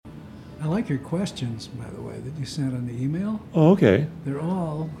I like your questions, by the way, that you sent on the email. Oh, okay. They're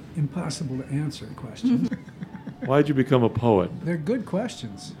all impossible to answer questions. Why'd you become a poet? They're good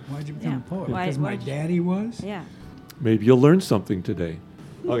questions. Why'd you become a poet? Why- Because my why'd you- daddy was? Yeah. Maybe you'll learn something today.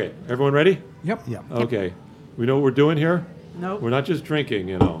 Okay, everyone ready? Yep. Yeah. Okay. We know what we're doing here? Nope. We're not just drinking,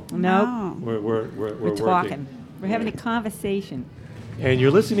 you know. Nope. We're We're working. talking. We're having a conversation. And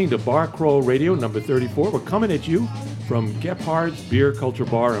you're listening to Bar Crow Radio number 34. We're coming at you from Gephardt's Beer Culture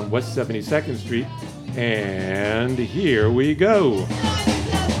Bar on West 72nd Street. And here we go.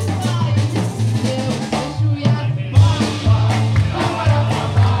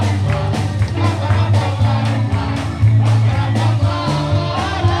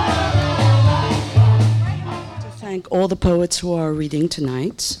 Thank all the poets who are reading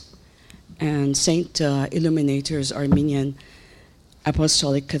tonight, and Saint Illuminator's Armenian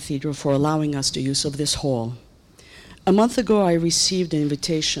Apostolic Cathedral for allowing us the use of this hall. A month ago, I received an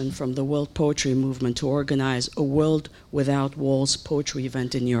invitation from the World Poetry Movement to organize a World Without Walls poetry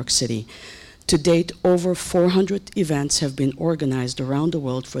event in New York City. To date, over 400 events have been organized around the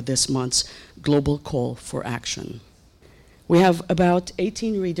world for this month's global call for action. We have about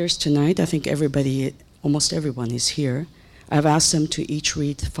 18 readers tonight. I think almost everyone is here. I've asked them to each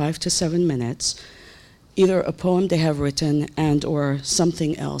read 5 to 7 minutes, either a poem they have written and or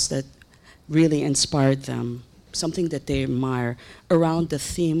something else that really inspired them, something that they admire around the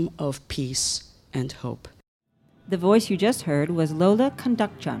theme of peace and hope. The voice you just heard was Lola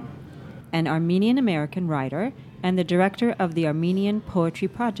Kondukcan, an Armenian-American writer and the director of the Armenian Poetry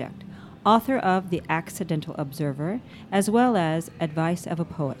Project, author of The Accidental Observer, as well as Advice of a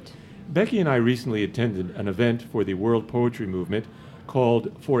Poet. Becky and I recently attended an event for the World Poetry Movement called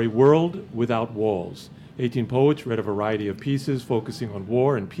For a World Without Walls. 18 poets read a variety of pieces focusing on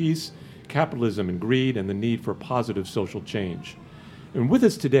war and peace, capitalism and greed, and the need for positive social change. And with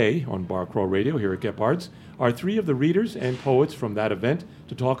us today on Bar Crow Radio here at Gephardt's are 3 of the readers and poets from that event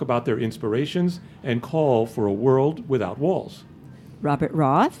to talk about their inspirations and call for a world without walls. Robert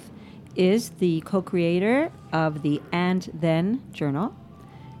Roth is the co-creator of the And Then Journal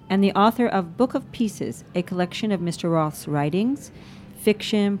and the author of Book of Pieces, a collection of Mr. Roth's writings,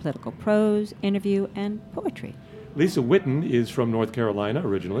 fiction, political prose, interview, and poetry. Lisa Whitten is from North Carolina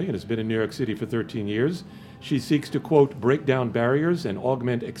originally and has been in New York City for 13 years. She seeks to, quote, break down barriers and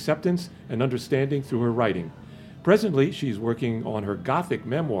augment acceptance and understanding through her writing. Presently, she's working on her Gothic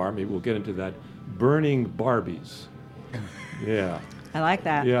memoir, maybe we'll get into that, Burning Barbies. Yeah. I like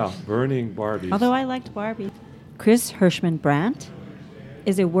that. Yeah, Burning Barbies. Although I liked Barbie. Chris Hirschman Brandt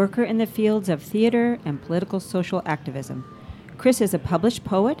is a worker in the fields of theater and political social activism. Chris is a published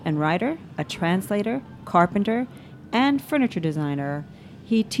poet and writer, a translator, carpenter, and furniture designer.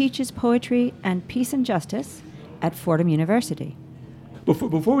 He teaches poetry and peace and justice at Fordham University.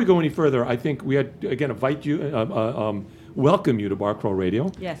 Before we go any further, I think we had, again, welcome you to Bar Crow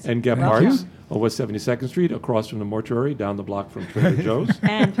Radio. Yes. And Gephardt's on West 72nd Street, across from the mortuary, down the block from Trader Joe's.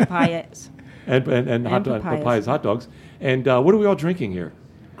 And papayas. and papayas hot dogs. And what are we all drinking here?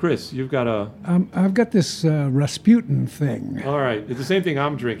 Chris, you've got a... I've got this Rasputin thing. All right. It's the same thing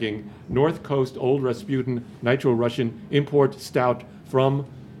I'm drinking. North Coast Old Rasputin Nitro Russian import stout from...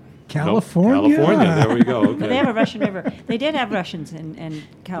 California? California. There we go. Okay. But they have a Russian river. They did have Russians in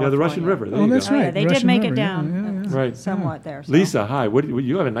California. Yeah, the Russian River. There Oh, you that's go. right. Yeah, they Russian did make River, it down Right. somewhat there. So. Lisa, hi. What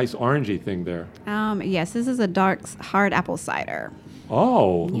you have a nice orangey thing there. Yes, this is a dark, hard apple cider.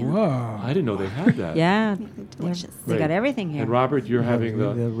 Oh. Whoa. I didn't know they had that. Yeah. Delicious. They got Great. everything here. And Robert, you're having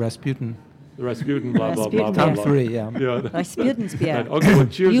the Rasputin. the Rasputin, blah, blah, blah, Rasputin, blah, Top blah. 3, yeah. Yeah. Rasputin's beer. Okay, well,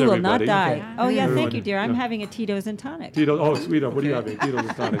 cheers, You will everybody. not die. Okay. Oh, yeah, Everyone, thank you, dear. I'm yeah. having a Tito's and tonic. Tito, oh, sweetheart, what are you having? Tito's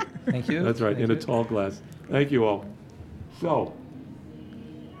and tonic. Thank you. That's right, Thank in a you. tall glass. Thank you all. So,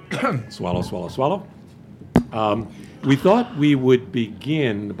 swallow, swallow, swallow. We thought we would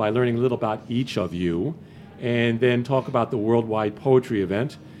begin by learning a little about each of you and then talk about the worldwide poetry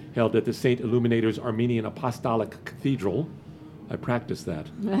event held at the Saint Illuminator's Armenian Apostolic Cathedral. I practiced that.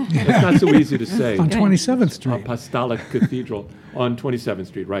 It's not so easy to say. On 27th Street. Apostolic Cathedral on 27th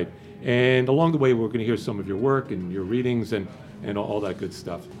Street, right. And along the way, we're going to hear some of your work and your readings and all that good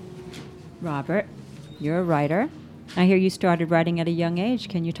stuff. Robert, you're a writer. I hear you started writing at a young age.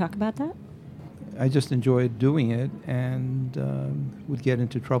 Can you talk about that? I just enjoyed doing it and would get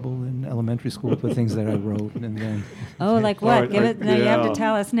into trouble in elementary school for things that I wrote. And then Oh, like All what? right, Give like- it. No, you have yeah. to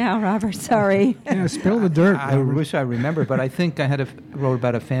tell us now, Robert. Sorry. Yeah, spill the dirt. I Robert. wish I remember, but I think I had wrote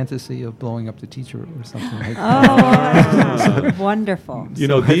about a fantasy of blowing up the teacher or something like that. Oh, wonderful. You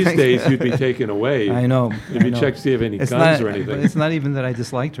know, these days you'd be taken away. I know. You'd be I know. checked to see if any It's guns not, or anything. It's not even that I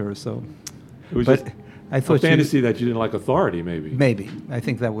disliked her, so. It was But just, I A thought fantasy that you didn't like authority, maybe. maybe. I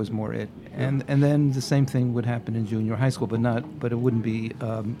think that was more it. And then the same thing would happen in junior high school, but it wouldn't be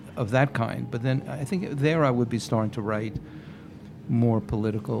of that kind. But then I think there I would be starting to write more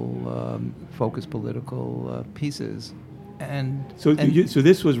political, focused political pieces. And So, and- so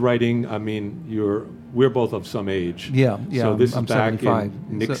this was writing. I mean, we're both of some age. Yeah, So this I'm is back 75.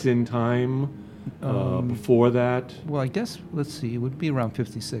 in Nixon time. Before that. Well, I guess let's see, it would be around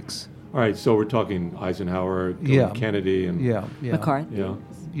 56. All right. So we're talking Eisenhower, Yeah. Kennedy, and Yeah, yeah. McCarthy. Yeah.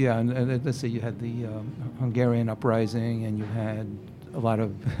 Yeah, and let's say you had the Hungarian uprising, and you had a lot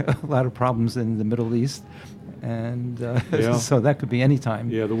of a lot of problems in the Middle East, and Yeah. so that could be any time.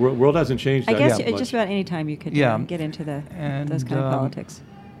 Yeah. The world hasn't changed. I that guess much. just about any time you could Yeah. get into And, those kind of politics.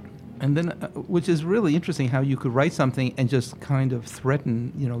 And then, which is really interesting, how you could write something and just kind of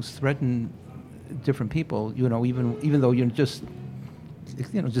threaten different people, even though you're just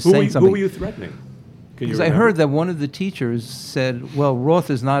Who saying something. were you threatening? Can you Because I remember? heard that one of the teachers said, "Well, Roth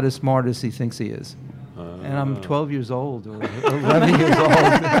is not as smart as he thinks he is." And I'm 12 years old or 11 years old.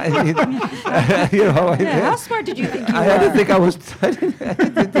 I mean, How smart did you think you I were? didn't think I was.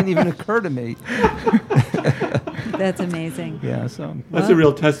 It didn't even occur to me. That's amazing. Yeah, so That's a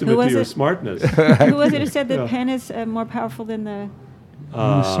real testament Who to was your it? smartness. Who was it who said that Yeah. pen is more powerful than the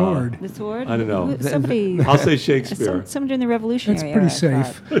Sword. sword? I don't know. Somebody. I'll say Shakespeare. Someone during the Revolutionary That's pretty era, I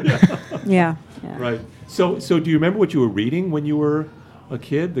safe. thought. Yeah. Right. So do you remember what you were reading when you were a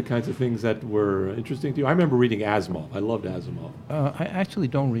kid? The kinds of things that were interesting to you? I remember reading Asimov. I loved Asimov. I actually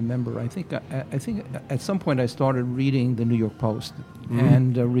don't remember. I think at some point I started reading the New York Post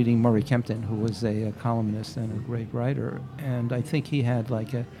and reading Murray Kempton, who was a columnist and a great writer, and I think he had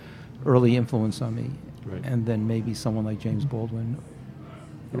like a early influence on me. Right. And then maybe someone like James Baldwin.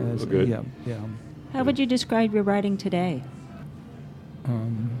 Good. Yeah, yeah. How would you describe your writing today?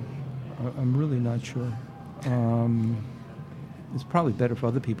 I'm really not sure. It's probably better for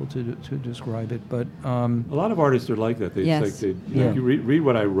other people to describe it, but A lot of artists are like that. They, Yes. it's like Yeah. you read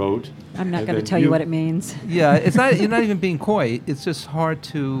what I wrote. I'm not and going to then tell you what it means. yeah, it's not. You're not even being coy. It's just hard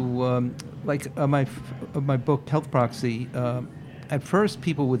to my book Health Proxy. At first,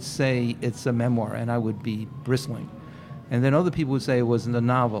 people would say it's a memoir, and I would be bristling, and then other people would say it wasn't a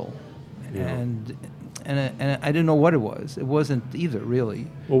novel, Yeah. and I didn't know what it was. It wasn't either, really.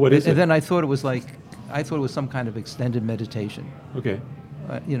 Well, what is and it? then I thought it was some kind of extended meditation, Okay.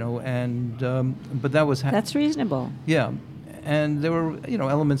 but that was That's reasonable. yeah, and there were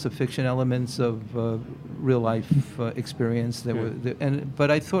elements of fiction, elements of real life experience. That Yeah.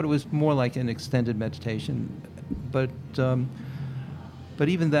 but I thought it was more like an extended meditation. But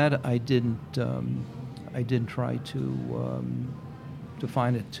even that I didn't try to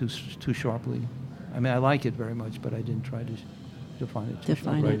define it too sharply. I mean, I like it very much, but I didn't try to define it too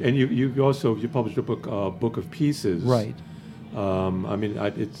Define Right. it. And you published a book of pieces. Right. I mean,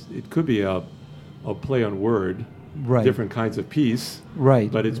 it could be a play on word. Right. Different kinds of piece.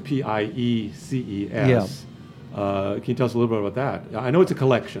 Right. But it's Pieces. Yeah. Can you tell us a little bit about that? I know it's a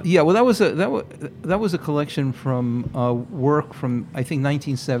collection. Yeah, well, that was a collection from work from I think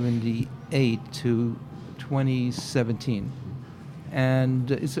 1978 to 2017, and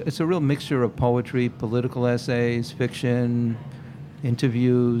it's a real mixture of poetry, political essays, fiction,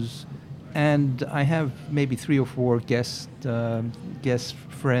 interviews, and I have maybe 3 or 4 guest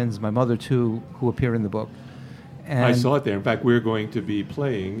friends, my mother too, who appear in the book. And I saw it there. In fact, we're going to be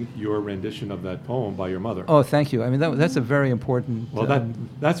playing your rendition of that poem by your mother. Oh, thank you. I mean, that's a very important. Well,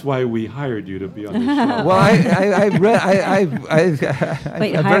 that's why we hired you to be on the show. Well, I read.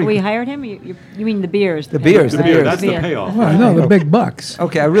 Wait, we hired him? You mean the beers? The beers, the the beer, beers. that's the beer. payoff. Well, I know the big bucks.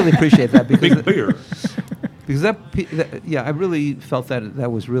 Okay, I really appreciate that because Big beer. because I really felt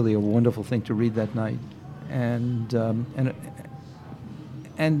that was really a wonderful thing to read that night, and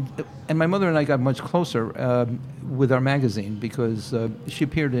my mother and I got much closer with our magazine because she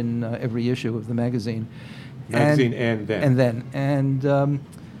appeared in every issue of the magazine. Magazine and then.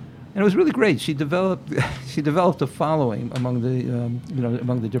 And it was really great. She developed a following among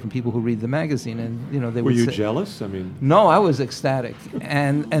the different people who read the magazine, and they Were would you say, jealous? I mean, No, I was ecstatic,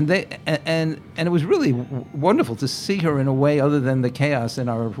 and it was really wonderful to see her in a way other than the chaos in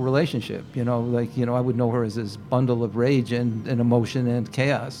our relationship. I would know her as this bundle of rage and emotion and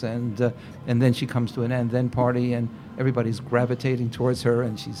chaos, and then she comes to an end, then party, and everybody's gravitating towards her,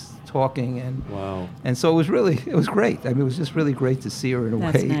 and she's talking, and wow. and so it was great. I mean, it was just really great to see her in a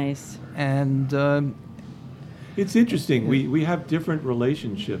That's way. nice. And It's interesting. We have different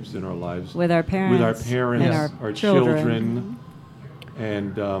relationships in our lives. With our parents. With our parents, and our children.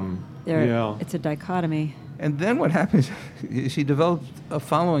 And, yeah. It's a dichotomy. And then what happened, she developed a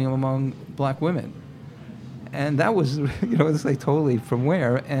following among black women. And that was, it's like totally from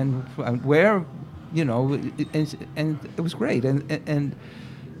where and where, and it was great. And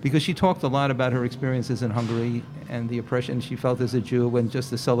because she talked a lot about her experiences in Hungary and the oppression she felt as a Jew and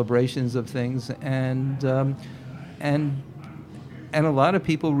just the celebrations of things. And a lot of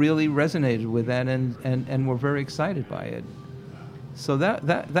people really resonated with that and were very excited by it. So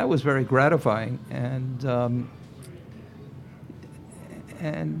that was very gratifying. And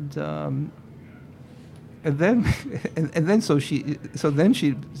then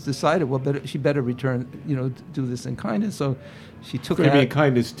she decided, well, she better return, do this in kindness. So she took What do you mean out.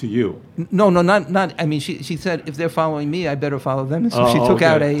 kindness to you? No, not. I mean, she said, if they're following me, I better follow them. So she took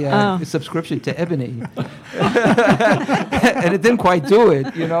out okay. a subscription to Ebony, and it didn't quite do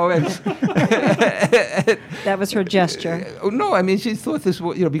it, That was her gesture. No, I mean, she thought this,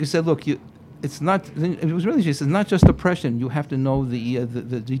 because she said, look, it's not. It was really just not just oppression. You have to know the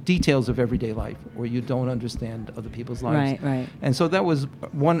details of everyday life, or you don't understand other people's lives. Right. And so that was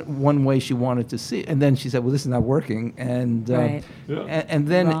one way she wanted to see. And then she said, "Well, this is not working." And Right. Yeah. and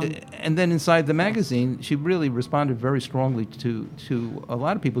Wrong. then inside the magazine, she really responded very strongly to a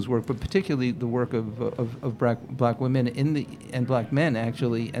lot of people's work, but particularly the work of black women and black men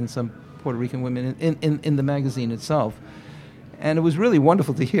actually, and some Puerto Rican women in the magazine itself. And it was really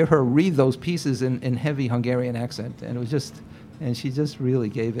wonderful to hear her read those pieces in heavy Hungarian accent. And it was and she just really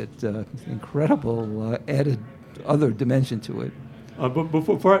gave it incredible added other dimension to it. But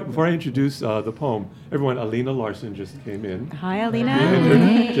before I introduce the poem, everyone, Alina Larson just came in. Hi,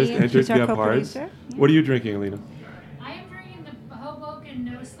 Alina. Just entered She's our the parts. co-producer. What are you drinking, Alina? I am drinking the Hoboken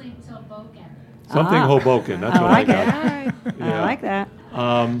No Sleep Till Boken. Something Hoboken. That's what I like got. it. Yeah. I like that.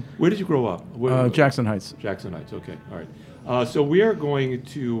 Where did you grow up? Jackson Heights. Jackson Heights. Okay. All right. So we are going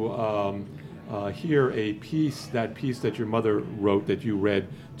to hear a piece that your mother wrote that you read,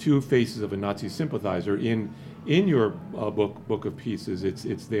 Two Faces of a Nazi Sympathizer, in your book of pieces.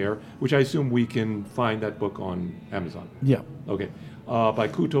 It's there, which I assume we can find that book on Amazon. Yeah. Okay. By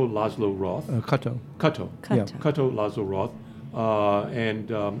Kuto Laszlo Roth. Kato. Kuto. Yeah. Kuto Laszlo Roth. And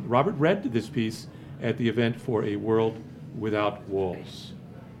Robert read this piece at the event For a World Without Walls.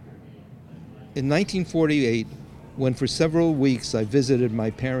 In 1948, when for several weeks I visited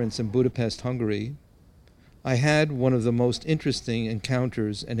my parents in Budapest, Hungary, I had one of the most interesting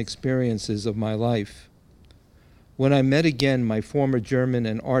encounters and experiences of my life. When I met again my former German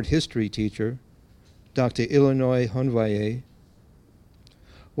and art history teacher, Dr. Illinois Honvaye,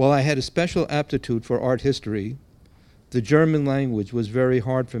 while I had a special aptitude for art history, the German language was very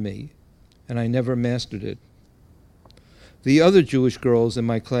hard for me, and I never mastered it. The other Jewish girls in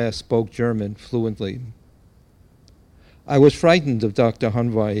my class spoke German fluently. I was frightened of Dr.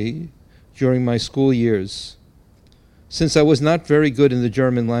 Honvaye during my school years. Since I was not very good in the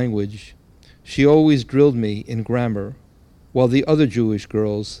German language, she always drilled me in grammar, while the other Jewish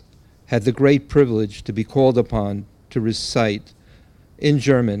girls had the great privilege to be called upon to recite in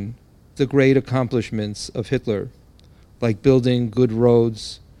German the great accomplishments of Hitler, like building good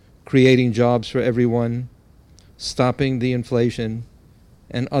roads, creating jobs for everyone, stopping the inflation,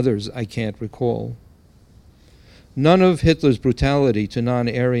 and others I can't recall. None of Hitler's brutality to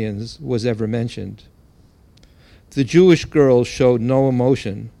non-Aryans was ever mentioned. The Jewish girls showed no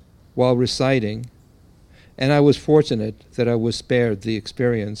emotion while reciting, and I was fortunate that I was spared the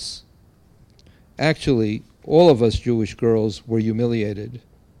experience. Actually, all of us Jewish girls were humiliated.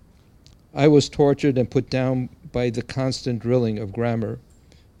 I was tortured and put down by the constant drilling of grammar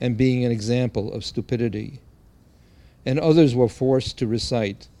and being an example of stupidity. And others were forced to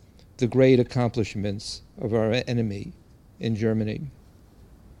recite the great accomplishments of our enemy in Germany.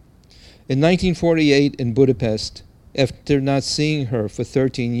 In 1948 in Budapest, after not seeing her for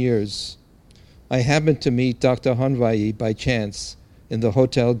 13 years, I happened to meet Dr. Honvaye by chance in the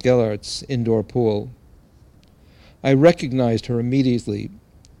Hotel Gellert's indoor pool. I recognized her immediately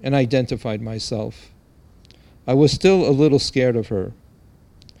and identified myself. I was still a little scared of her.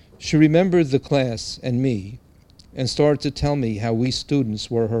 She remembered the class and me, and started to tell me how we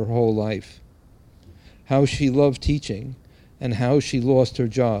students were her whole life, how she loved teaching, and how she lost her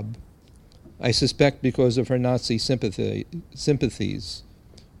job, I suspect because of her Nazi sympathies,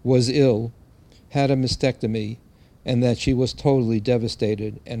 was ill, had a mastectomy, and that she was totally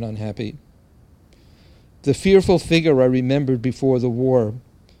devastated and unhappy. The fearful figure I remembered before the war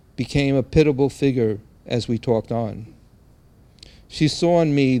became a pitiable figure as we talked on. She saw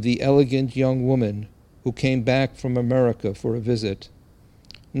in me the elegant young woman who came back from America for a visit,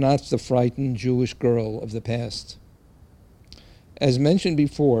 not the frightened Jewish girl of the past. As mentioned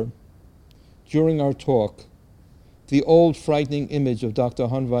before, during our talk, the old frightening image of Dr.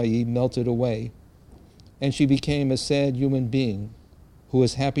 Honvaye melted away, and she became a sad human being who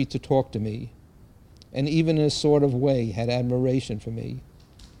was happy to talk to me, and even in a sort of way had admiration for me,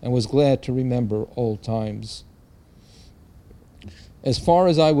 and was glad to remember old times. As far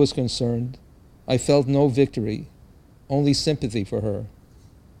as I was concerned, I felt no victory, only sympathy for her.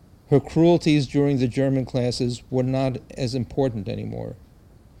 Her cruelties during the German classes were not as important anymore,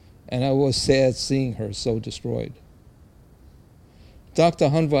 and I was sad seeing her so destroyed. Dr.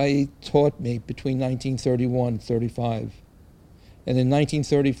 Hanvai taught me between 1931 and 35, and in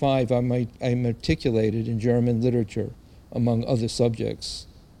 1935 I matriculated in German literature, among other subjects.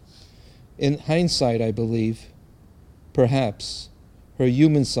 In hindsight, I believe, perhaps, her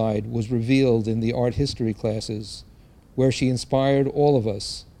human side was revealed in the art history classes, where she inspired all of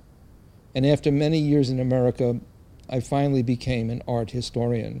us. And after many years in America, I finally became an art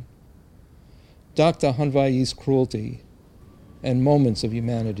historian. Dr. Hanvai's cruelty and moments of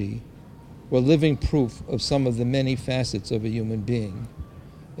humanity were living proof of some of the many facets of a human being.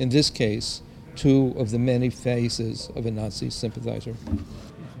 In this case, 2 of the many faces of a Nazi sympathizer.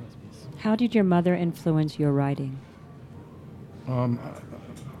 How did your mother influence your writing?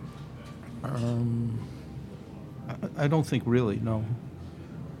 I don't think really, no.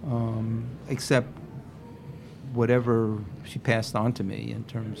 Except whatever she passed on to me in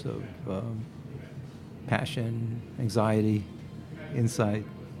terms of passion, anxiety, insight,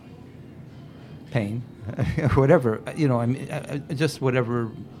 pain, whatever. You know, I mean, just whatever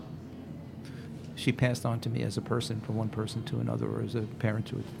she passed on to me as a person, from one person to another, or as a parent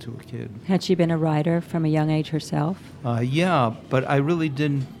to a kid. Had she been a writer from a young age herself? Yeah, but I really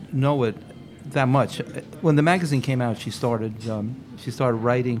didn't know it that much. When the magazine came out, she started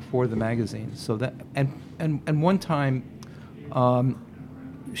writing for the magazine. So that and one time,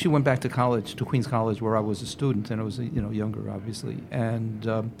 she went back to college, to Queens College, where I was a student, and I was younger, obviously. And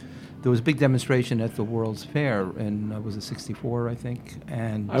there was a big demonstration at the World's Fair, and was it '64, I think?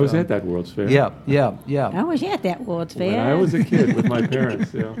 And I was at that World's Fair. Yeah. I was at that World's Fair. When I was a kid with my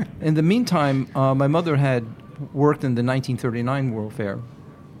parents, yeah. In the meantime, my mother had worked in the 1939 World Fair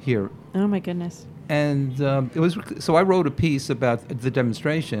here. Oh my goodness. And so I wrote a piece about the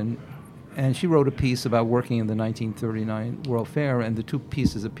demonstration, and she wrote a piece about working in the 1939 World Fair, and the 2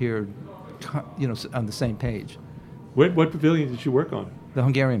 pieces appeared, on the same page. What pavilion did she work on? The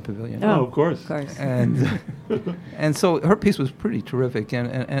Hungarian pavilion. Oh, of course. Of course. And so her piece was pretty terrific,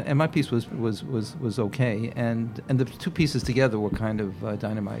 and my piece was okay, and the 2 pieces together were kind of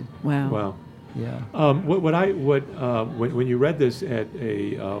dynamite. Wow. Yeah. When you read this at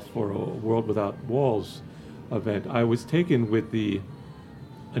for a World Without Walls event, I was taken with the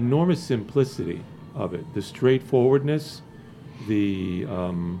enormous simplicity of it, the straightforwardness, the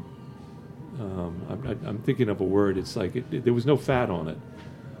I'm thinking of a word. It's like there was no fat on it,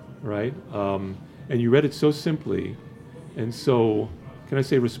 right? And you read it so simply, and so, can I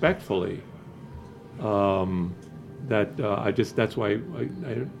say, respectfully, that that's why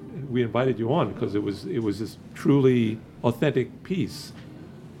we invited you on, because it was this truly authentic piece.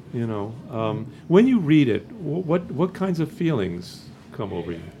 When you read it, what kinds of feelings come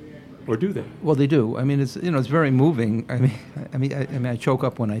over you, or do they? Well, they do. I mean, it's very moving. I mean, I choke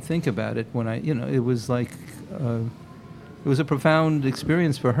up when I think about it. When it was like it was a profound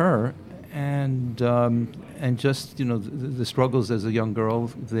experience for her, and just the struggles as a young girl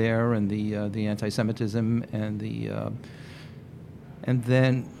there, and the anti-Semitism, and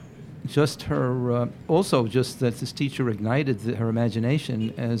then just her also just that this teacher ignited her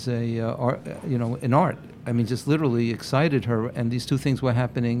imagination as in art. I mean, just literally excited her, and these 2 things were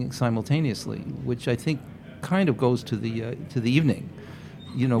happening simultaneously, which I think kind of goes to the evening.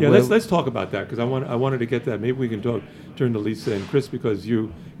 Yeah, let's talk about that, because I wanted to get that. Maybe we can turn to Lisa and Chris, because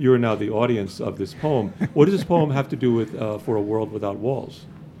you are now the audience of this poem. What does this poem have to do with For a World Without Walls?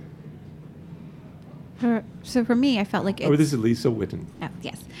 So for me, I felt like this is Lisa Witten. Oh,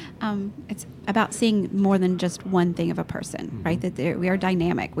 yes. It's about seeing more than just one thing of a person, right? That we are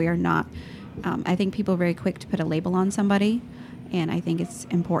dynamic. We are not... I think people are very quick to put a label on somebody, and I think it's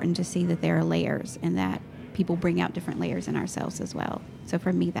important to see that there are layers, and that people bring out different layers in ourselves as well. So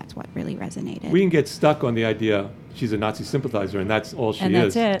for me, that's what really resonated. We can get stuck on the idea she's a Nazi sympathizer, and that's all she is. And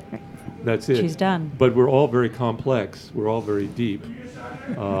that's it. That's it. She's done. But we're all very complex. We're all very deep.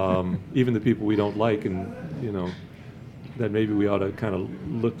 Even the people we don't like, and that maybe we ought to kind of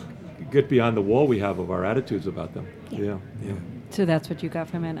get beyond the wall we have of our attitudes about them. Yeah. So that's what you got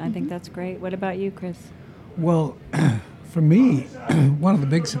from it. I think that's great. What about you, Chris? Well, for me, one of the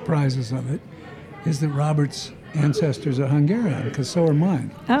big surprises of it is that Robert's ancestors are Hungarian, because so are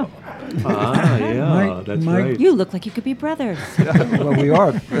mine. Oh. That's right. You look like you could be brothers. Well, we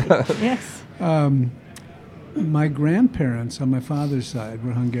are. Yes. my grandparents on my father's side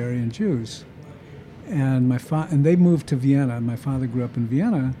were Hungarian Jews, and and they moved to Vienna. My father grew up in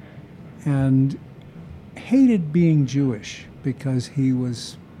Vienna, and hated being Jewish because he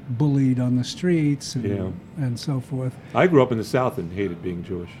was bullied on the streets and so forth. I grew up in the South and hated being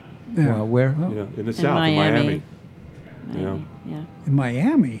Jewish. Yeah. Wow, where? Oh, Yeah, in the South, in Miami. Yeah. Yeah. in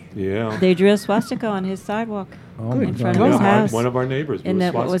Miami. Yeah. They drew a swastika on his sidewalk Oh, Good my in front God. of his Yeah, house. one of our neighbors. In blew the,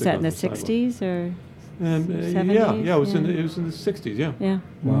 a what was that, in the swastika on sidewalk. 60s or And, 70s? yeah, it was Yeah. it was in the 60s. Yeah. Yeah.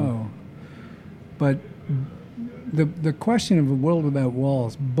 Wow. But the question of a world without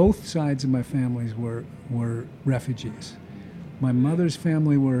walls, both sides of my families were refugees. My mother's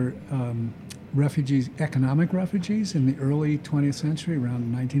family were refugees, economic refugees in the early 20th century,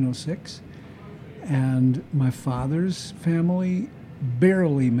 around 1906. And my father's family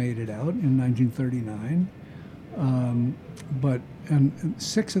barely made it out in 1939. And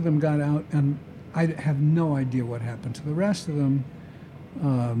 6 of them got out, and I have no idea what happened to the rest of them,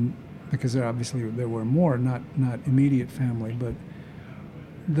 because there were more, not immediate family. But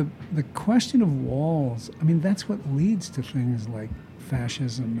the question of walls, I mean, that's what leads to things like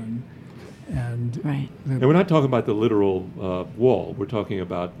fascism and Right. And we're not talking about the literal wall. We're talking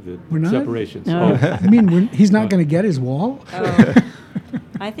about the We're not? separations. No. Oh, I mean, he's not going to get his wall. Oh.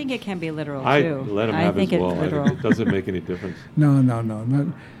 I think it can be literal I too. let him I have think his it's wall. literal. It doesn't make any difference. No. Not,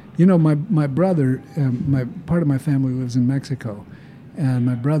 you know, my brother, part of my family lives in Mexico, and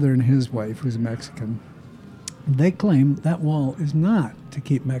my brother and his wife, who's Mexican, they claim that wall is not to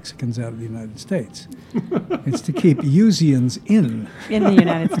keep Mexicans out of the United States. It's to keep Usians in. In the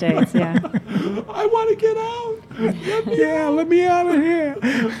United States, yeah. I want to get out. Let me out of here.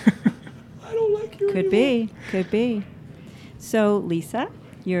 I don't like you Could be. So, Lisa,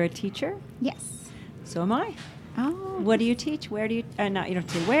 you're a teacher. Yes. So am I. Oh. What do you teach? Where do you? Not you don't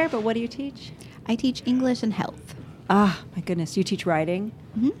say where, but what do you teach? I teach English and health. Ah, my goodness, you teach writing.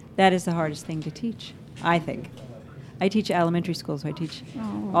 Mm-hmm. That is the hardest thing to teach, I think. I teach elementary school, so I teach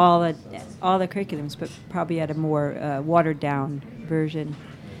Oh. all the curriculums, but probably at a more watered down version.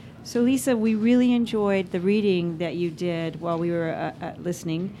 So, Lisa, we really enjoyed the reading that you did while we were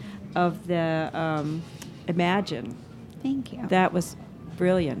listening of the Imagine. Thank you. That was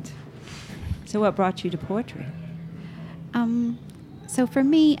brilliant. So, what brought you to poetry? So for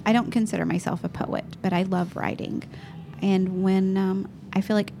me, I don't consider myself a poet, but I love writing. And when I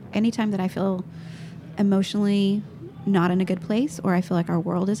feel like anytime that I feel emotionally not in a good place, or I feel like our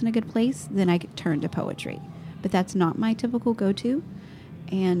world is in a good place, then I turn to poetry. But that's not my typical go-to.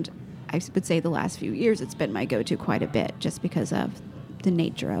 And I would say the last few years it's been my go-to quite a bit, just because of the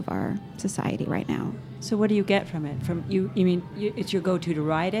nature of our society right now. So, what do you get from it? From you mean it's your go-to to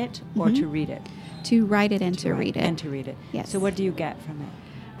write it or to read it? To write it and to read it. And to read it. Yes. So, what do you get from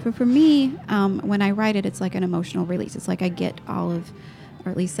it? For me, when I write it, it's like an emotional release. It's like I get all of,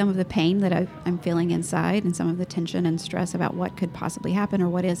 or at least some of the pain that I'm feeling inside, and some of the tension and stress about what could possibly happen or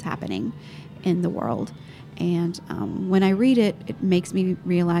what is happening in the world. And when I read it, it makes me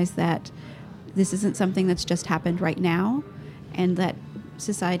realize that this isn't something that's just happened right now, and that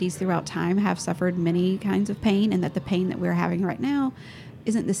societies throughout time have suffered many kinds of pain, and that the pain that we're having right now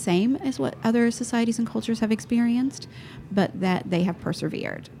isn't the same as what other societies and cultures have experienced, but that they have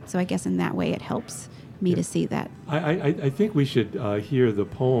persevered. So I guess in that way it helps me to see that. I think we should hear the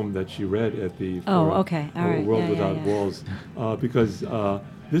poem that she read at the Okay. All right. World Yeah, Without yeah. Walls, because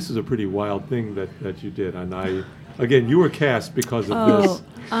this is a pretty wild thing that you did. And again, you were cast because of Oh, this.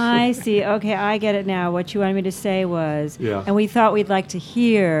 I see. Okay, I get it now. What you wanted me to say was, Yeah. and we thought we'd like to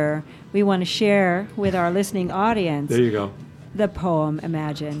hear, we want to share with our listening audience There you go. the poem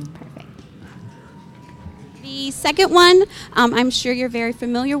Imagine. Perfect. The second one, I'm sure you're very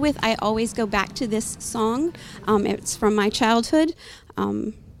familiar with. I always go back to this song. It's from my childhood,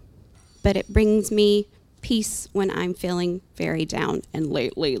 but it brings me peace when I'm feeling very down. And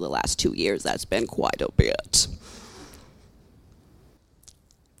lately, the last 2 years, that's been quite a bit.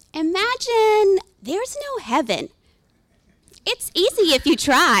 Imagine there's no heaven. It's easy if you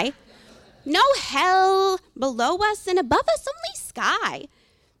try. No hell below us and above us, only sky.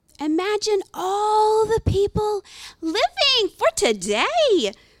 Imagine all the people living for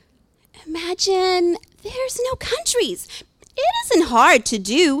today. Imagine there's no countries. It isn't hard to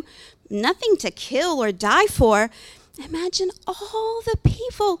do. Nothing to kill or die for. Imagine all the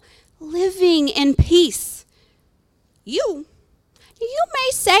people living in peace. You may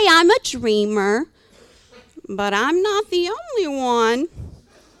say I'm a dreamer, but I'm not the only one.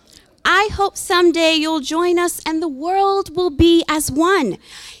 I hope someday you'll join us and the world will be as one.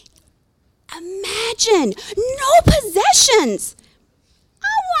 Imagine no possessions.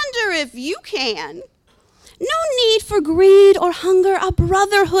 I wonder if you can. No need for greed or hunger, a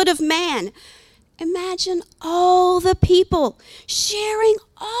brotherhood of man. Imagine all the people sharing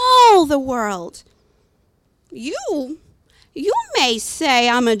all the world. You may say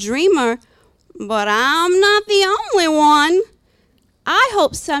I'm a dreamer, but I'm not the only one. I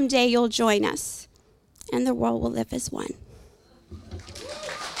hope someday you'll join us, and the world will live as one.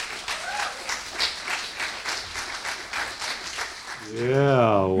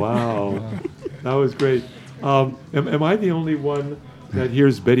 Yeah, wow. That was great. Am I the only one that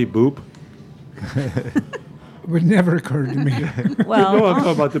hears Betty Boop? It would never occur to me. Well, No, I'm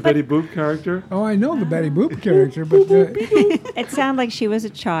talking about the Betty Boop character. Oh, I know the Betty Boop character, but it sounded like she was a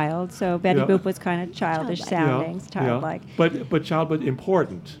child, so Betty Yeah. Boop was kind of childish sounding, childlike. But child, but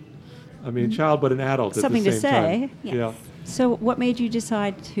important. I mean, child, but an adult Something at to the same say. time. Yes. Yeah. So what made you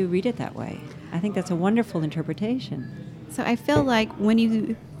decide to read it that way? I think that's a wonderful interpretation. So I feel like when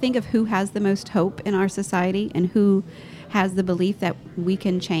you think of who has the most hope in our society and who has the belief that we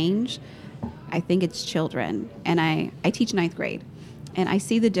can change, I think it's children. And I teach ninth grade. And I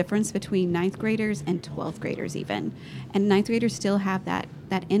see the difference between ninth graders and 12th graders even. And ninth graders still have that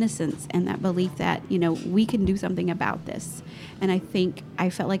innocence and that belief that, we can do something about this. And I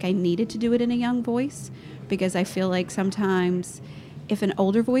felt like I needed to do it in a young voice because I feel like sometimes if an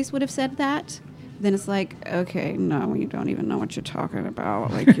older voice would have said that, then it's like, okay, no, you don't even know what you're talking about.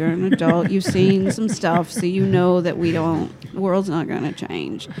 Like, you're an adult, you've seen some stuff, so you know that the world's not going to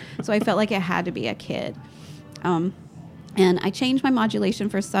change. So I felt like it had to be a kid. And I changed my modulation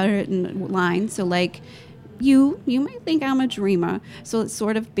for certain lines. So, like, you might think I'm a dreamer. So it's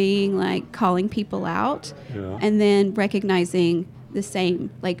sort of being like calling people out and then recognizing the same,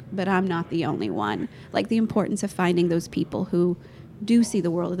 like, but I'm not the only one. Like, the importance of finding those people who do see the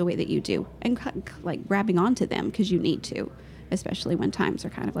world the way that you do and like grabbing onto them because you need to, especially when times are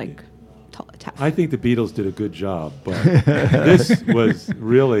kind of like tough. I think the Beatles did a good job, but this was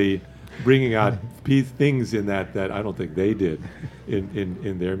really bringing out things in that I don't think they did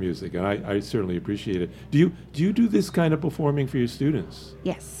in their music, and I certainly appreciate it. Do you do this kind of performing for your students?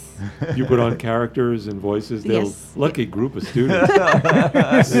 Yes. You put on characters and voices. They're Yes. lucky group of students.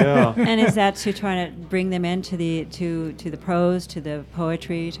 Yeah. And is that to try to bring them into to the prose, to the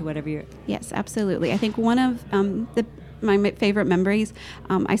poetry, to whatever you're... Yes, absolutely. I think one of my favorite memories,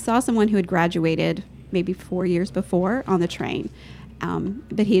 I saw someone who had graduated maybe 4 years before on the train,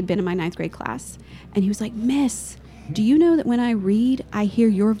 but he had been in my ninth grade class. And he was like, "Miss, do you know that when I read, I hear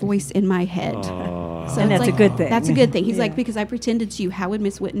your voice in my head?" And it's that's a good thing. That's a good thing. He's Yeah. like, because I pretended to you, how would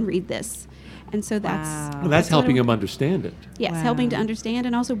Miss Whitten read this? And so that's... Wow. Well, that's what helping I- them understand it. Yes, Wow. helping to understand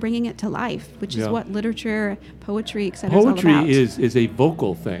and also bringing it to life, which is Yeah. what literature, poetry, etc. is all Poetry about. is a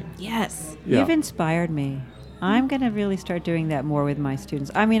vocal thing. Yes. Yeah. You've inspired me. I'm going to really start doing that more with my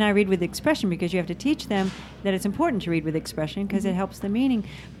students. I mean, I read with expression because you have to teach them that it's important to read with expression because it helps the meaning.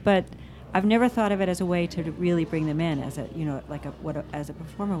 But I've never thought of it as a way to really bring them in as as a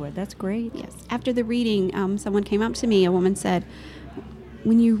performer would. That's great. Yes. After the reading, someone came up to me. A woman said,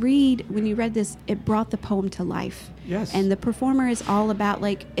 when you read this, it brought the poem to life. Yes. And the performer is all about,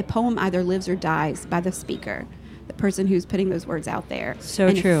 like, a poem either lives or dies by the speaker, the person who's putting those words out there. So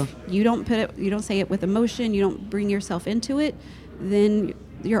And true. If you don't say it with emotion, you don't bring yourself into it, then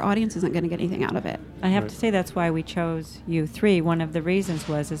your audience isn't going to get anything out of it. I have to say that's why we chose you three. One of the reasons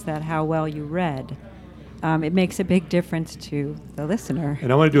is that how well you read. It makes a big difference to the listener.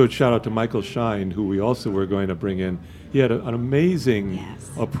 And I want to do a shout out to Michael Shine, who we also were going to bring in. He had an amazing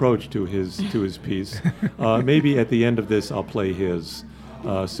approach to his piece. Maybe at the end of this, I'll play his,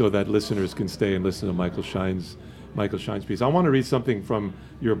 so that listeners can stay and listen to Michael Shine's piece. I want to read something from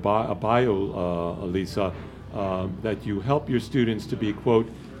your bio, Lisa, that you help your students to be, quote,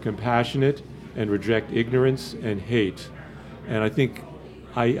 compassionate and reject ignorance and hate. And I think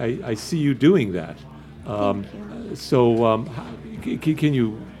I see you doing that. So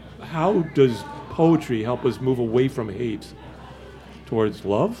how does poetry help us move away from hate towards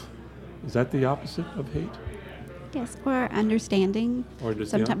love? Is that the opposite of hate? Yes, or understanding. Or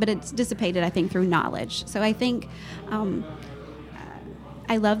just, sometimes, yeah. but it's dissipated, I think, through knowledge. So I think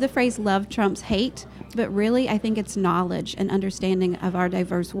I love the phrase "love trumps hate," but really, I think it's knowledge and understanding of our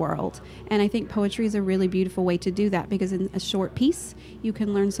diverse world. And I think poetry is a really beautiful way to do that because in a short piece, you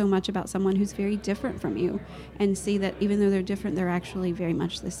can learn so much about someone who's very different from you, and see that even though they're different, they're actually very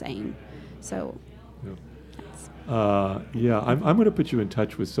much the same. So. I'm going to put you in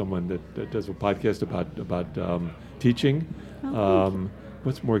touch with someone that does a podcast about teaching.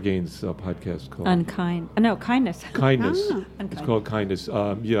 What's Morgane's podcast called? Kindness. Kindness. Ah. It's called Kindness.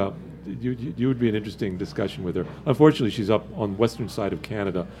 you would be an interesting discussion with her. Unfortunately, she's up on the western side of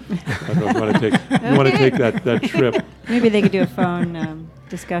Canada. I don't know if you want to take that trip. Maybe they could do a phone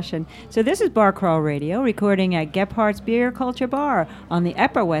discussion. So this is Bar Crawl Radio, recording at Gephardt's Beer Culture Bar on the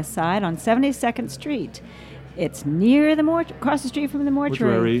Upper West Side on 72nd Street. It's near the across the street from the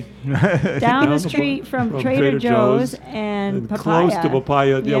mortuary. Down the street from Trader Joe's and Papaya. Close to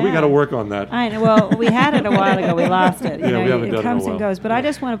Papaya. Yeah, we got to work on that. I know. Well, we had it a while ago. We lost it. We haven't done it in a It comes while. and goes. But I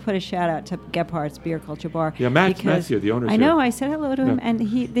just want to put a shout out to Gephardt's Beer Culture Bar. Yeah, Matt's here, the owner's I know. here. I said hello to him, and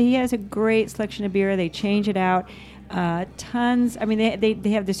he has a great selection of beer. They change it out. Tons. I mean,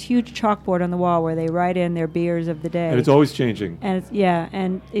 they have this huge chalkboard on the wall where they write in their beers of the day. And it's always changing. And it's,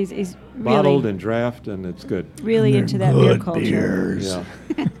 and he's Bottled really, and draft, and it's good. really into that beer culture. Beers.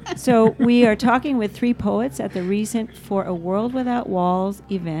 Yeah. So we are talking with three poets at the recent For a World Without Walls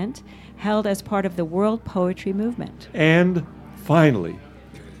event held as part of the World Poetry Movement. And finally,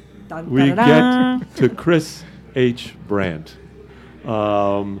 Dun, we dun, dun, get to Chris H. Brandt. Hi,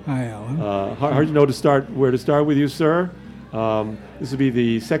 Alan. Hard to know where to start with you, sir. This will be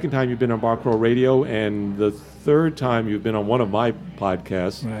the second time you've been on Bar Crawl Radio, and the third time you've been on one of my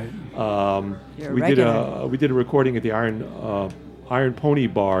podcasts. Right. You're We regular. did a recording at the Iron Pony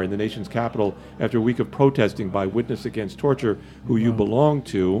Bar in the nation's capital after a week of protesting by Witness Against Torture, who you belong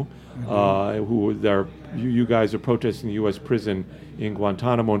to. You guys are protesting the U.S. prison in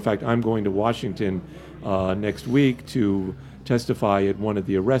Guantanamo. In fact, I'm going to Washington next week to testify at one of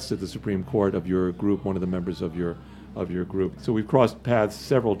the arrests at the Supreme Court of your group, one of the members of your group. So we've crossed paths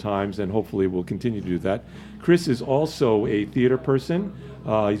several times, and hopefully we'll continue to do that. Chris is also a theater person.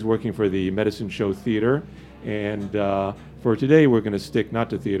 He's working for the Medicine Show Theater, and for today we're going to stick not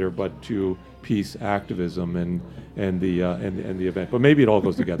to theater but to peace activism and the event. But maybe it all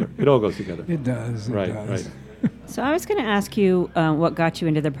goes together. It all goes together. It does. It Right, does. right. So I was going to ask you what got you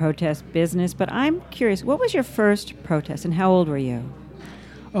into the protest business, but I'm curious, what was your first protest and how old were you?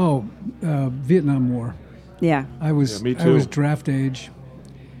 Oh, Vietnam War. Yeah. I was Yeah, me I was too. draft age.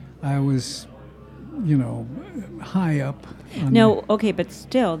 I was, high up. on No, okay, but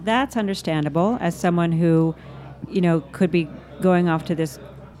still, that's understandable as someone who, could be going off to this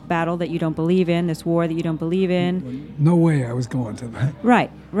battle that you don't believe in, this war that you don't believe in. No way I was going to that.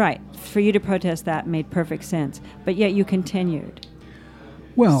 Right. For you to protest that made perfect sense, but yet you continued.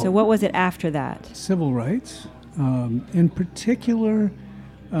 Well, So what was it after that? civil rights. In particular,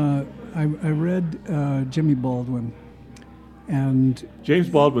 I read Jimmy Baldwin, and James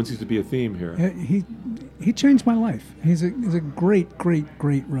Baldwin seems to be a theme here. he changed my life. He's a great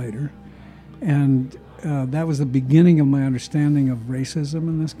writer, and that was the beginning of my understanding of racism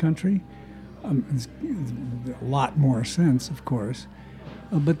in this country. It's a lot more sense, of course.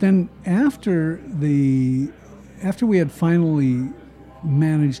 But then after we had finally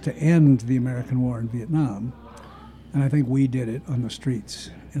managed to end the American war in Vietnam, and I think we did it on the streets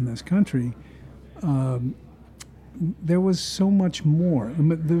in this country, there was so much more.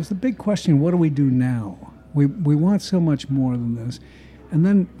 There was the big question, what do we do now? We want so much more than this. And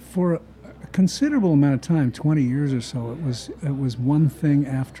then for a considerable amount of time, 20 years or so, it was one thing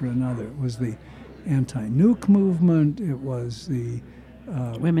after another. It was the anti-nuke movement, it was the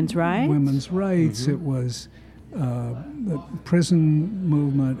Women's rights? women's rights, it was the prison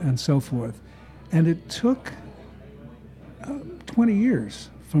movement, and so forth. And it took 20 years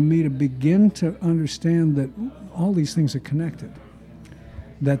for me to begin to understand that all these things are connected.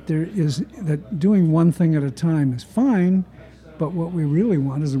 That that doing one thing at a time is fine, but what we really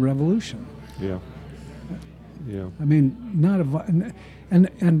want is a revolution. Yeah. Yeah. I mean,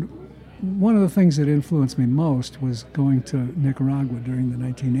 and one of the things that influenced me most was going to Nicaragua during the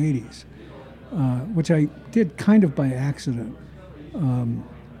 1980s, which I did kind of by accident.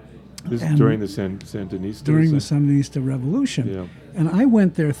 This is And during the Sandinista. During the Sandinista Revolution. Yeah. And I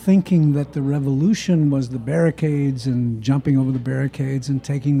went there thinking that the revolution was the barricades and jumping over the barricades and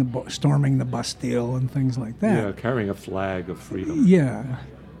storming the Bastille and things like that. Yeah, carrying a flag of freedom. Yeah.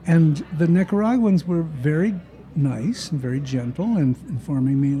 And the Nicaraguans were very nice and very gentle in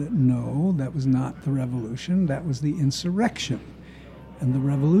informing me that no, that was not the revolution, that was the insurrection. And the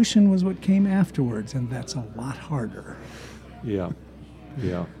revolution was what came afterwards, and that's a lot harder. Yeah.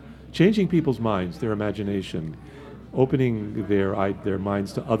 Yeah. Changing people's minds, their imagination, opening their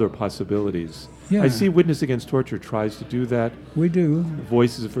minds to other possibilities. Yeah. I see Witness Against Torture tries to do that. We do.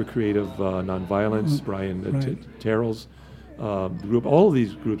 Voices for Creative Nonviolence, Brian right. Terrell's group. All of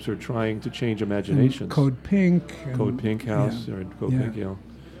these groups are trying to change imaginations. And Code Pink. Code Pink House, yeah. or Code Yeah. Pink, yeah.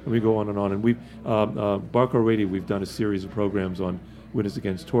 And we go on and on. And we've, Bar Crawl Radio, we've done a series of programs on Witness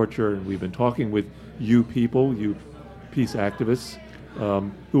Against Torture, and we've been talking with you people, you peace activists,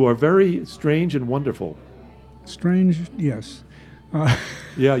 who are very strange and wonderful. Strange, yes.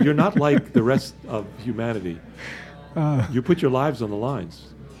 Yeah, you're not like the rest of humanity. You put your lives on the lines,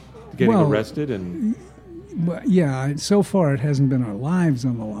 getting well, arrested and Well, yeah, so far it hasn't been our lives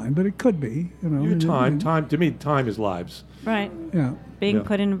on the line, but it could be. You know, your time. To me, time is lives. Right. Yeah. Being Yeah.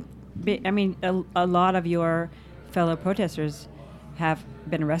 put in, I mean, a lot of your fellow protesters have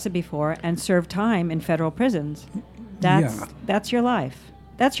been arrested before and served time in federal prisons. That's your life.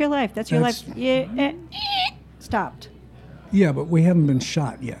 That's your life. That's your life. Yeah. Stopped. Yeah, but we haven't been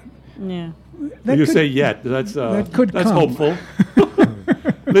shot yet. Yeah. That You could- say yet. That's that could that's come. hopeful.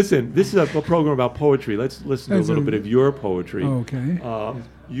 Listen, this is a program about poetry. Let's listen to a That's little a- bit of your poetry. Okay.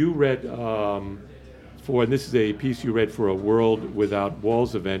 You read and this is a piece you read for a World Without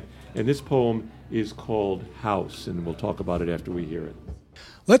Walls event, and this poem is called House, and we'll talk about it after we hear it.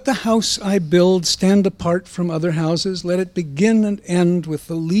 Let the house I build stand apart from other houses. Let it begin and end with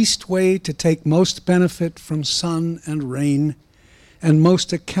the least way to take most benefit from sun and rain and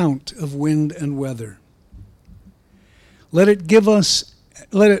most account of wind and weather. Let it give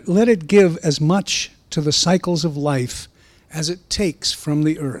as much to the cycles of life as it takes from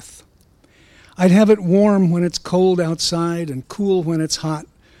the earth. I'd have it warm when it's cold outside and cool when it's hot,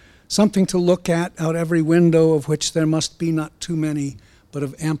 something to look at out every window of which there must be not too many, but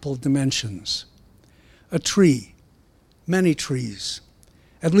of ample dimensions. A tree, many trees,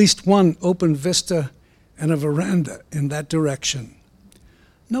 at least one open vista and a veranda in that direction.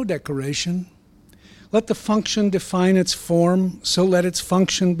 No decoration. Let the function define its form, so let its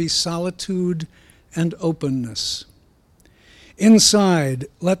function be solitude and openness. Inside,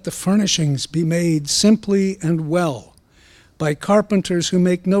 let the furnishings be made simply and well by carpenters who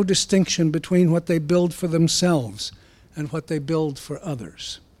make no distinction between what they build for themselves and what they build for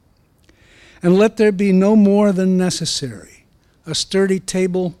others. And let there be no more than necessary: a sturdy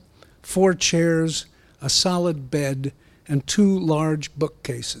table, 4 chairs, a solid bed, and 2 large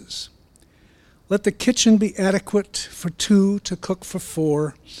bookcases. Let the kitchen be adequate for 2 to cook for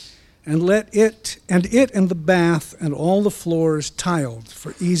 4, and it and the bath and all the floors tiled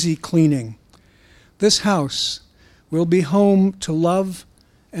for easy cleaning. This house will be home to love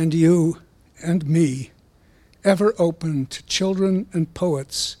and you and me, ever open to children and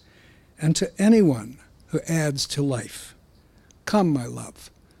poets and to anyone who adds to life. Come, my love,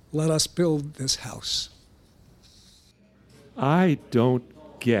 let us build this house. I don't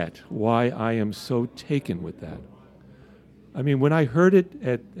get why I am so taken with that. I mean, when I heard it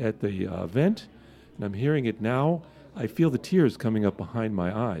at the event, and I'm hearing it now, I feel the tears coming up behind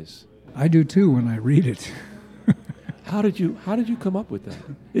my eyes. I do too when I read it. How did you come up with that?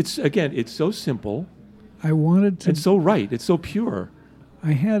 It's so simple I wanted to. and so right. It's so pure.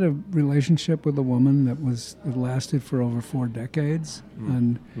 I had a relationship with a woman that lasted for over 4 decades,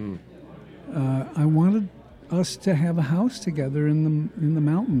 and I wanted us to have a house together in the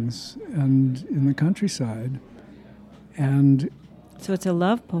mountains and in the countryside. And So it's a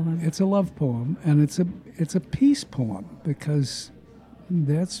love poem. it's a love poem, and it's a peace poem, because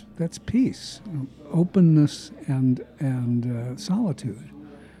that's peace, openness and solitude.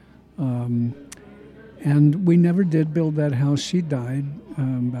 And we never did build that house. She died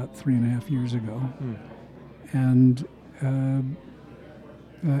about 3.5 years ago, and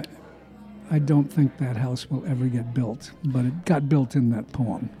I don't think that house will ever get built, but it got built in that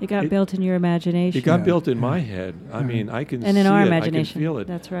poem. It got built in your imagination. It got Yeah, built in my head. I mean, I can And see in our it. imagination. I can feel it.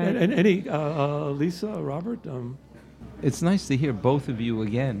 That's right. And any Lisa, Robert. It's nice to hear both of you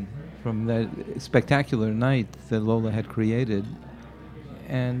again from that spectacular night that Lola had created,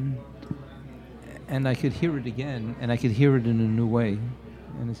 and I could hear it again, and I could hear it in a new way,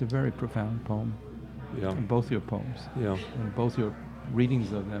 and it's a very profound poem. Yeah. In both your poems, Yeah. and both your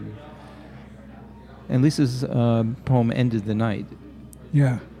readings of them. And Lisa's poem ended the night.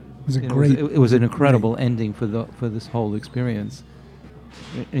 Yeah, it was a You know, great. It was an incredible ending for this whole experience.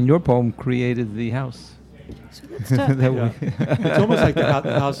 And your poem created the house. Stuff. That Yeah. It's almost like the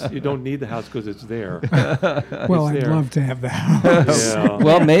house. You don't need the house because it's there. Well, It's I'd there. love to have the house. Yeah.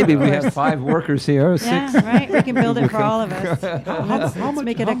 well, maybe we have 5 workers here. 6. Yeah, right. We can build it for all of us. Let's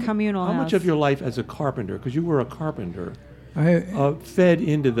make it a communal How house. much of your life as a carpenter, because you were a carpenter, I, fed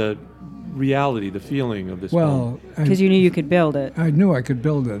into the reality, the feeling of this poem? well, Because you knew you could build it. I knew I could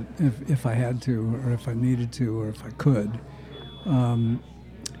build it if I had to, or if I needed to, or if I could.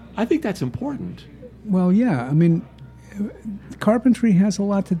 I think that's important. Well, yeah. I mean, carpentry has a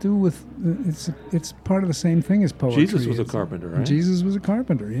lot to do with it's part of the same thing as poetry. Jesus was a It's- carpenter, right? Jesus was a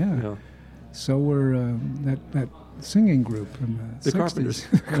carpenter. Yeah. Yeah. So were that singing group in the The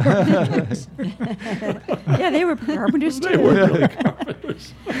 60s. Yeah, they were carpenters too. They were really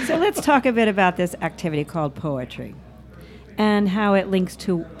carpenters. So let's talk a bit about this activity called poetry and how it links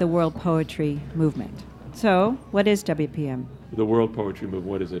to the World Poetry Movement. So, what is WPM? The World Poetry Movement,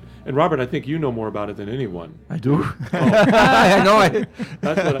 what is it? And Robert, I think you know more about it than anyone. I do. I know it.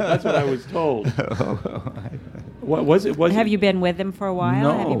 That's what I was told. What was it? Have you been with them for a while?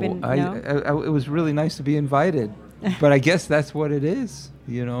 No, Have you been, it was really nice to be invited, but I guess that's what it is.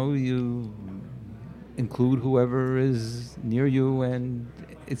 You know, you include whoever is near you, and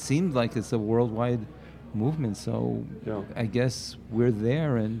it seemed like it's a worldwide movement. So Yeah. I guess we're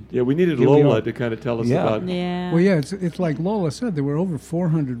there, and Yeah, we needed here we Lola are. to kind of tell us Yeah. about. Yeah. Well, yeah, it's like Lola said, there were over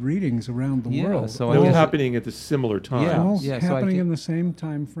 400 readings around the Yeah, world. so I They were guess- happening at the similar time. Yeah. all so I happening think- in the same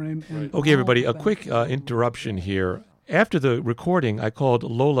time frame. And Okay, everybody, all a quick interruption here. After the recording, I called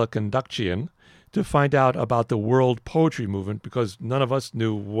Lola Conductian to find out about the World Poetry Movement because none of us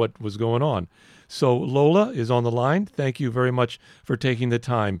knew what was going on. So Lola is on the line. Thank you very much for taking the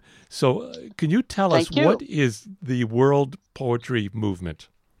time. So can you tell us Thank you. what is the World Poetry Movement?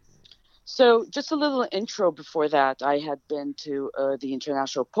 So, just a little intro before that. I had been to the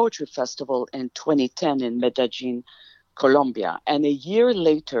International Poetry Festival in 2010 in Medellin, Colombia. And a year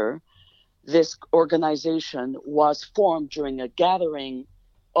later, this organization was formed during a gathering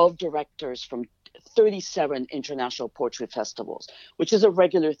of directors from 37 international poetry festivals, which is a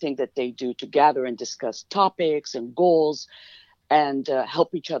regular thing that they do to gather and discuss topics and goals and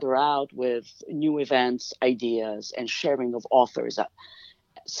help each other out with new events, ideas, and sharing of authors.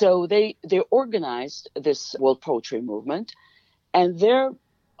 So they organized this World Poetry Movement, and their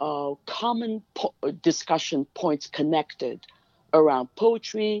common discussion points connected around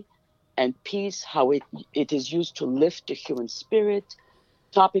poetry and peace, how it is used to lift the human spirit,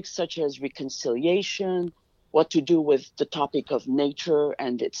 topics such as reconciliation, what to do with the topic of nature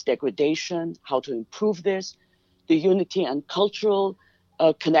and its degradation, how to improve this, the unity and cultural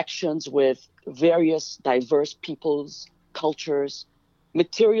connections with various diverse peoples, cultures,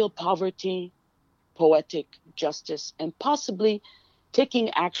 material poverty, poetic justice, and possibly taking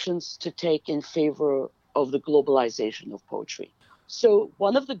actions to take in favor of the globalization of poetry. So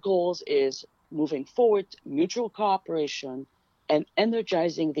one of the goals is moving forward, mutual cooperation, and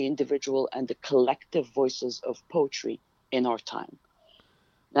energizing the individual and the collective voices of poetry in our time.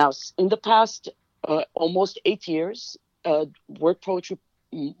 Now, in the past almost 8 years, World Poetry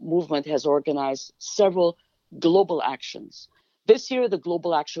Movement has organized several global actions. This year, the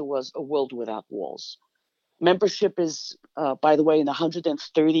global action was A World Without Walls. Membership is, by the way, in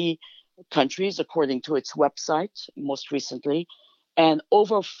 130 countries, according to its website, most recently, and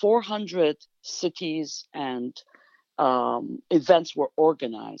over 400 cities and events were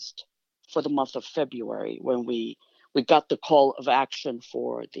organized for the month of February when we got the call of action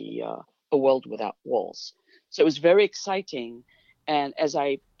for the A World Without Walls. So it was very exciting. And as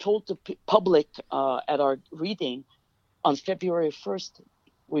I told the public at our reading, on February 1st,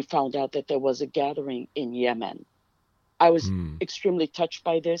 we found out that there was a gathering in Yemen. I was extremely touched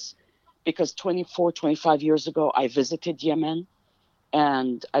by this because 25 years ago, I visited Yemen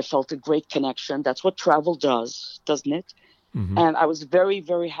and I felt a great connection. That's what travel does, doesn't it? Mm-hmm. And I was very,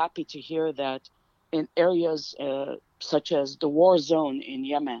 very happy to hear that in areas such as the war zone in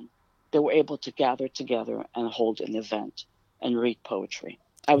Yemen, they were able to gather together and hold an event and read poetry.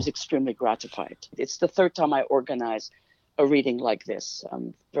 I was extremely gratified. It's the third time I organized a reading like this.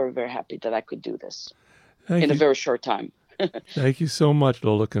 I'm very, very happy that I could do this in a very short time. Thank you so much,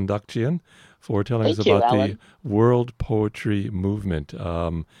 Lola Conductian, for telling us about the World Poetry Movement.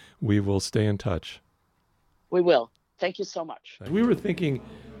 We will stay in touch. We will. Thank you so much. We were thinking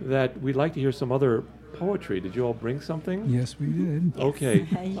that we'd like to hear some other poetry. Did you all bring something? Yes, we did. Okay.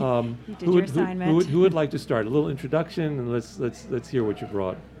 You did your assignment. Who would like to start? A little introduction, and let's hear what you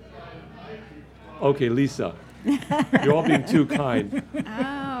brought. Okay, Lisa. You're all being too kind.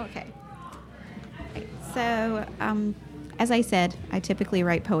 Oh, okay. So, as I said, I typically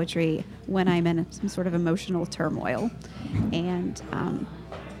write poetry when I'm in some sort of emotional turmoil. And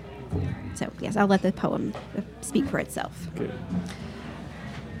so, yes, I'll let the poem speak for itself. Okay.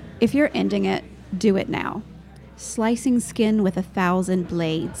 If you're ending it, do it now. Slicing skin with 1,000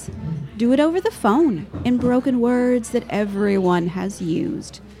 blades. Do it over the phone in broken words that everyone has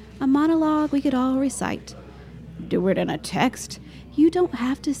used. A monologue we could all recite. Do it in a text. You don't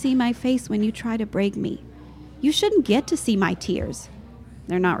have to see my face when you try to break me. You shouldn't get to see my tears.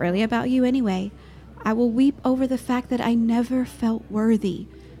 They're not really about you anyway. I will weep over the fact that I never felt worthy.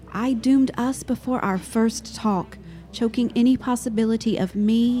 I doomed us before our first talk, choking any possibility of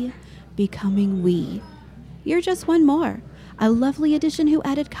me becoming we. You're just one more. A lovely addition who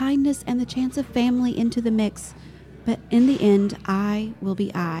added kindness and the chance of family into the mix. But in the end, I will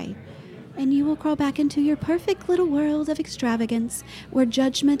be I. And you will crawl back into your perfect little world of extravagance where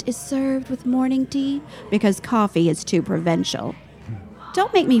judgment is served with morning tea because coffee is too provincial.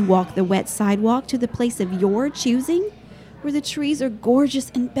 Don't make me walk the wet sidewalk to the place of your choosing, where the trees are gorgeous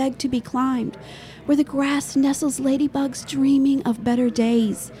and beg to be climbed, where the grass nestles ladybugs dreaming of better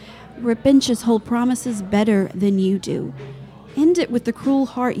days, where benches hold promises better than you do. End it with the cruel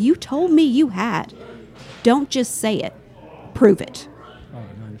heart you told me you had. Don't just say it. Prove it.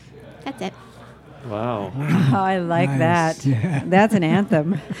 That's it. Wow. Oh, I like Nice, that. yeah. That's an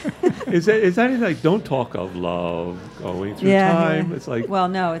anthem. Is that like don't talk of love going through Yeah, time? yeah. It's like Well,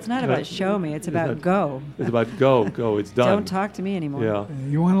 no, it's not about show me. It's about go. It's about go. It's done. Don't talk to me anymore. Yeah.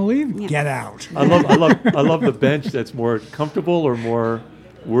 You want to leave? Yeah. Get out. I love the bench that's more comfortable or more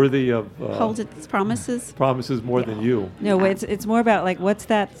worthy of Hold its promises. promises more than you. No, it's more about like what's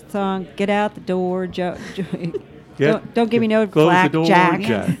that song? Get out the door, Joe. Don't give me no Close black the door, jack.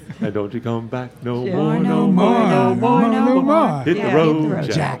 Jack. And don't you come back no Yeah. more, No more, no more, no more. Hit Yeah, the road, hit the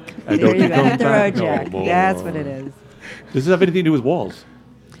road, Jack. And There don't you you go. come Hit the back road, no Jack. more. That's what it is. Does this have anything to do with walls?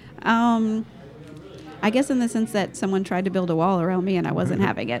 I guess in the sense that someone tried to build a wall around me and I wasn't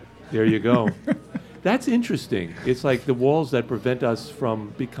having it. There you go. That's interesting. It's like the walls that prevent us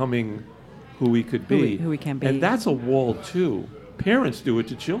from becoming who we could be. Who we can be. And that's a wall too. Parents do it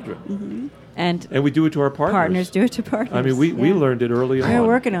to children. And And we do it to our partners. partners do it to partners. I mean, we Yeah. learned it early on. We're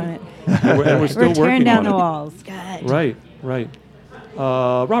working on it. And we're still We're tearing working down on the it. walls. Right.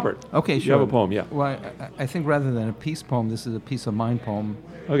 Robert. Okay, You sure. have a poem, yeah. Well, I think rather than a peace poem, this is a peace of mind poem.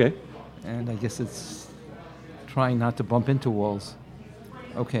 Okay. And I guess it's trying not to bump into walls.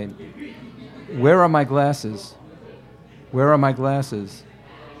 Okay. Where are my glasses? Where are my glasses?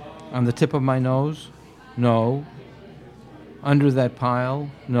 On the tip of my nose? No. Under that pile?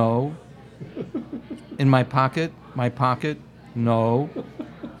 No. In my pocket? My pocket? No.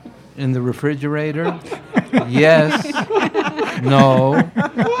 In the refrigerator? Yes. No.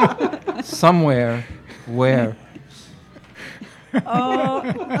 Somewhere. Where? Oh,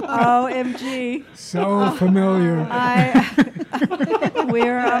 OMG. So familiar.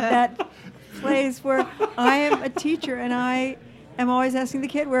 We're of that place where I am a teacher and I am always asking the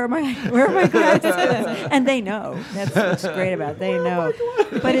kid, where are my glasses? And they know. That's what's great about it. They know.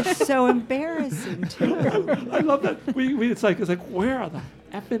 But it's so embarrassing too. I love that. It's like where are the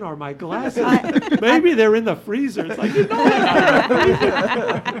effing are my glasses? Maybe they're in the freezer. It's like, you know they're not in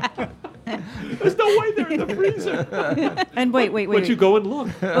the freezer. There's no way they're in the freezer. And wait. But you go and look.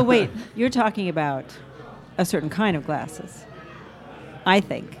 But wait, you're talking about a certain kind of glasses. I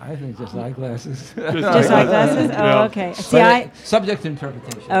think. I think just eyeglasses. Just eyeglasses? Oh, Yeah. okay. See, Subject to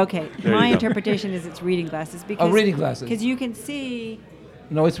interpretation. Okay. There My you go. interpretation is it's reading glasses because reading glasses. Because you can see.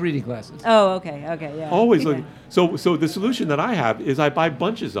 No, it's reading glasses. Oh, okay, yeah. Always Okay. look. So the solution that I have is I buy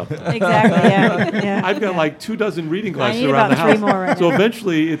bunches of them. Exactly. Yeah. I've got yeah. like 2 reading glasses need around the about 3 house. more right So now.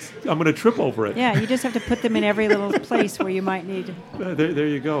 eventually, I'm going to trip over it. Yeah, you just have to put them in every little place where you might need. There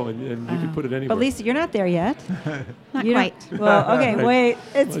you go, and you can put it anywhere. But Lisa, you're not there yet. Not You don't- quite. Well, okay, Right. wait.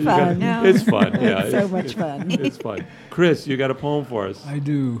 It's Well, you gotta- fun. No. It's fun. Yeah, It's so much fun. It's fun. Chris, you got a poem for us, I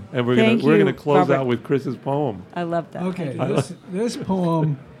do. and we're Thank gonna you, close Robert. out with Chris's poem. I love that. Okay, Thank you. this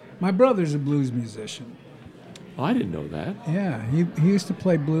poem, my brother's a blues musician. Oh, I didn't know that. Yeah, he used to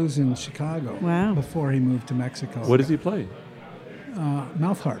play blues in Chicago. Wow. Before he moved to Mexico. What does he play?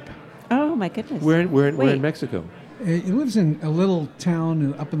 Mouth harp. Oh my goodness. Where in Wait. Mexico? He lives in a little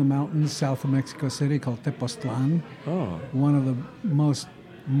town up in the mountains south of Mexico City called Tepoztlan. Oh, One of the most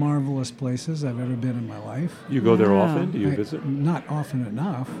marvelous places I've ever been in my life. you go there Wow. often? Do you I- visit? Not often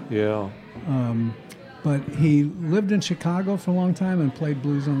enough. Yeah. But he lived in Chicago for a long time and played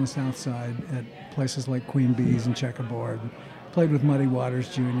blues on the South Side at places like Queen Bee's and Checkerboard. Played with Muddy Waters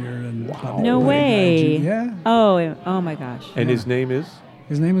Jr. and Bobby No Buddy Guy way. Jr. Yeah. Oh my gosh. And his name is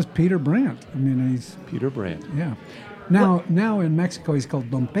His name is Peter Brandt. I mean, he's Peter Brandt. yeah. Now in Mexico he's called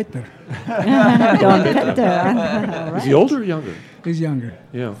Don Peter. Don Peter. Is he older or younger? He's younger.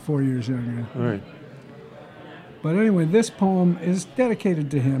 Yeah. 4 years younger. All right. But anyway, this poem is dedicated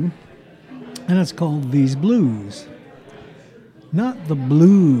to him, and it's called These Blues. Not the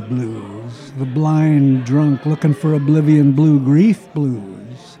blue blues, the blind drunk looking for oblivion blue grief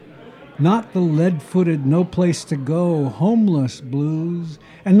blues, Not the lead-footed, no place to go, homeless blues,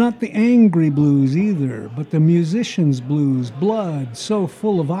 and not the angry blues either, but the musician's blues, blood so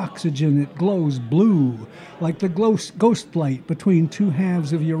full of oxygen it glows blue, like the ghost light between two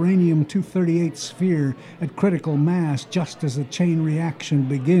halves of uranium-238 sphere at critical mass just as a chain reaction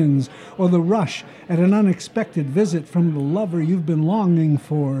begins, or the rush at an unexpected visit from the lover you've been longing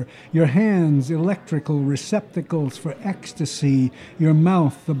for, your hands electrical receptacles for ecstasy, your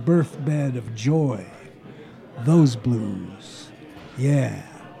mouth the birthbed of joy. Those blues. Yeah,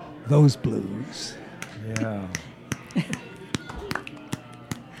 those blues. Yeah.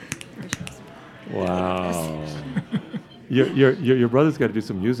 Wow. Your brother's got to do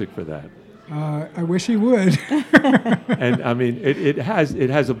some music for that. I wish he would. And I mean, it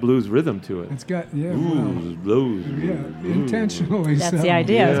has a blues rhythm to it. It's got, yeah. Blues. Yeah, blues. intentionally That's so. the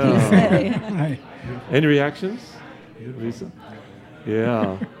idea, I was going to say. Right. Any reactions, Lisa?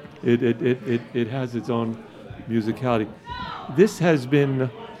 Yeah, it has its own musicality. This has been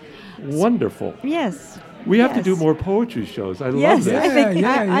wonderful. Yes. We have to do more poetry shows. I love Yes, this. I think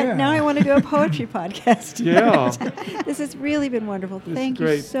Yeah. now I want to do a poetry podcast. Yeah. This has really been wonderful. Thank you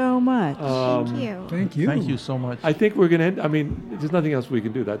great. so much. Thank you. Thank you. Thank you so much. I think we're going to end. I mean, there's nothing else we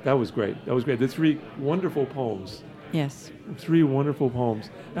can do. That was great. That was great. The 3 wonderful poems. Yes. 3 wonderful poems.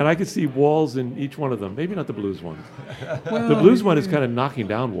 And I could see walls in each one of them. Maybe not the blues one. Well, The blues one is kind of knocking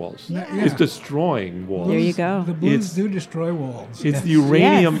down walls. Yeah. It's destroying walls. There you go. The blues It's- do destroy walls. It's the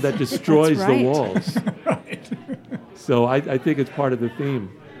uranium Yes. that destroys That's the right. walls. So I think it's part of the theme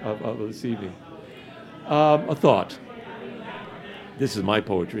of this evening. A thought. This is my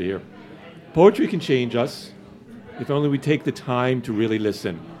poetry here. Poetry can change us if only we take the time to really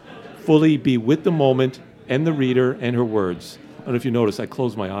listen, fully be with the moment and the reader and her words. I don't know if you notice, I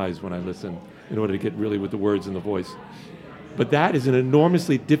close my eyes when I listen in order to get really with the words and the voice. But that is an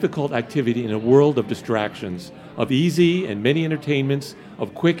enormously difficult activity in a world of distractions, of easy and many entertainments,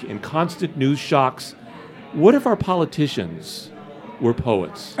 of quick and constant news shocks. What if our politicians were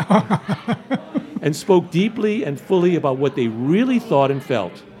poets and spoke deeply and fully about what they really thought and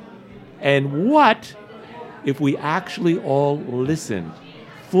felt? And what if we actually all listened,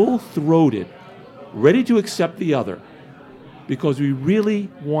 full-throated, ready to accept the other, because we really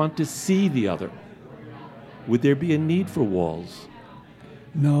want to see the other? Would there be a need for walls?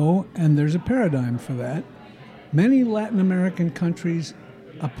 No, and there's a paradigm for that. Many Latin American countries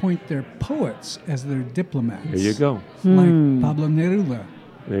appoint their poets as their diplomats. There you go. Like Pablo Neruda.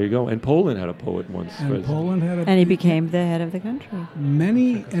 There you go. And Poland had a poet once. And Poland had a... And he became the head of the country.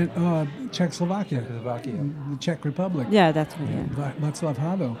 Many, Czechoslovakia, the Czech Republic. Yeah, that's what, yeah. Václav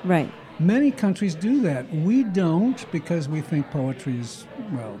Havel. Right. Many countries do that. We don't because we think poetry is,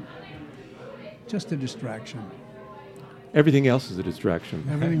 well, just a distraction. Everything else is a distraction.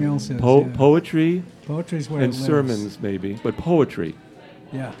 Everything else is. Poetry Poetry's where and it lives. sermons, maybe, but poetry.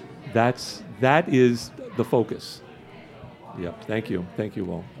 Yeah. That is the focus. Yep. Thank you. Thank you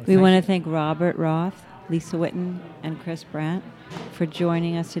all. We want to thank Robert Roth, Lisa Witten, and Chris Brandt for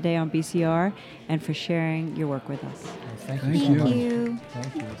joining us today on BCR and for sharing your work with us. Thank Thank you. you.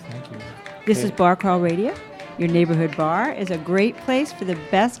 Thank you. Thank you. Thank you. This is Bar Crawl Radio. Your neighborhood bar is a great place for the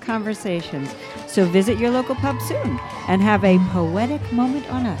best conversations. So visit your local pub soon and have a poetic moment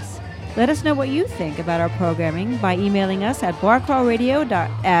on us. Let us know what you think about our programming by emailing us at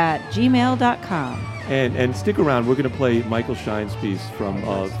barcrawlradio@gmail.com. And stick around. We're going to play Michael Shine's piece from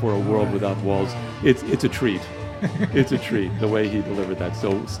For a World Without Walls. It's a treat. It's a treat the way he delivered that.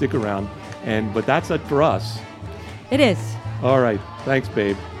 So stick around. But that's it for us. It is. All right. Thanks,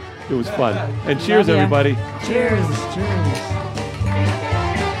 babe. It was fun. And cheers, Love ya. everybody. Cheers. Cheers.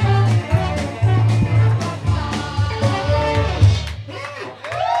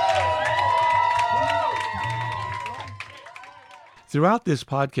 Throughout this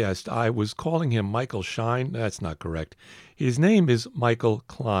podcast, I was calling him Michael Shine. That's not correct. His name is Michael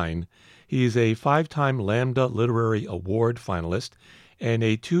Klein. He is a 5-time Lambda Literary Award finalist and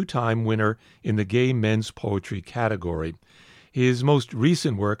a 2-time winner in the Gay Men's Poetry category. His most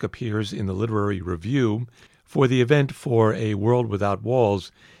recent work appears in the Literary Review. For the event For a World Without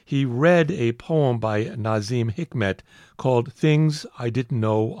Walls, he read a poem by Nazim Hikmet called Things I Didn't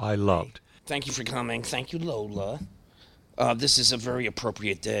Know I Loved. Thank you for coming. Thank you, Lola. This is a very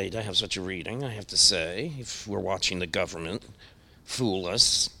appropriate day to have such a reading, I have to say, if we're watching the government fool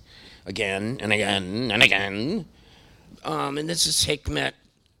us again and again and again. And this is Hikmet,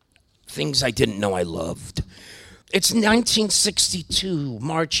 Things I Didn't Know I Loved. It's 1962,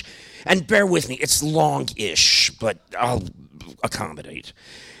 March, and bear with me, it's long-ish, but I'll accommodate.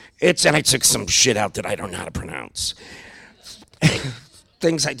 And I took some shit out that I don't know how to pronounce.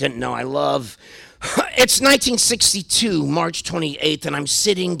 things I didn't know I love. It's 1962, March 28th, and I'm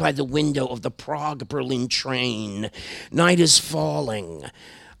sitting by the window of the Prague-Berlin train. Night is falling.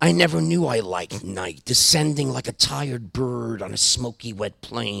 I never knew I liked night, descending like a tired bird on a smoky, wet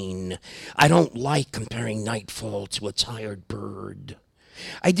plain. I don't like comparing nightfall to a tired bird.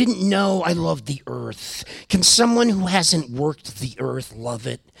 I didn't know I loved the earth. Can someone who hasn't worked the earth love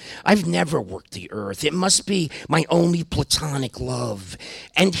it? I've never worked the earth. It must be my only platonic love.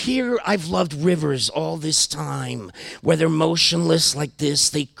 And here I've loved rivers all this time. Whether motionless like this,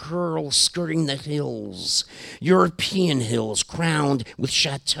 they curl skirting the hills. European hills crowned with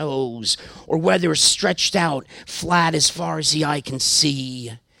chateaus, or whether stretched out flat as far as the eye can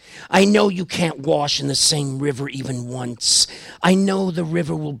see. I know you can't wash in the same river even once. I know the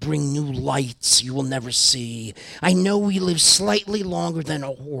river will bring new lights you will never see. I know we live slightly longer than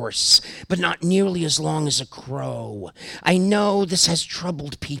a horse, but not nearly as long as a crow. I know this has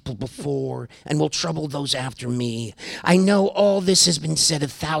troubled people before and will trouble those after me. I know all this has been said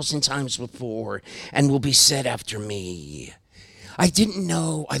 1,000 times before and will be said after me. I didn't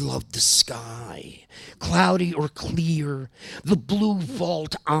know I loved the sky, cloudy or clear, the blue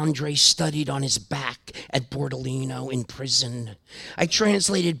vault Andre studied on his back at Bordolino in prison. I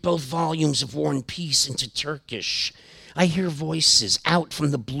translated both volumes of War and Peace into Turkish. I hear voices out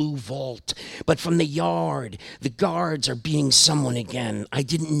from the blue vault, but from the yard, the guards are beating someone again. I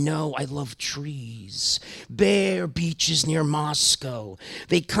didn't know I loved trees. Bare beaches near Moscow.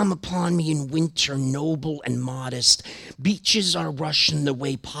 They come upon me in winter, noble and modest. Beaches are Russian the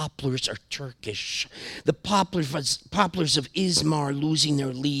way poplars are Turkish. The poplars of Izmar losing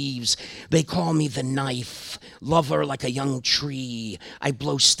their leaves. They call me the knife, lover like a young tree. I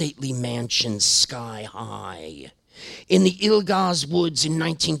blow stately mansions sky high. In the Ilgaz woods in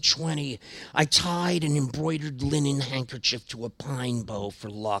 1920, I tied an embroidered linen handkerchief to a pine bough for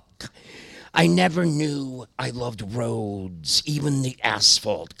luck. I never knew I loved roads, even the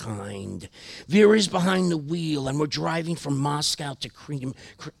asphalt kind. Vera's behind the wheel, and we're driving from Moscow to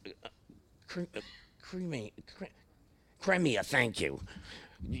Crimea, thank you.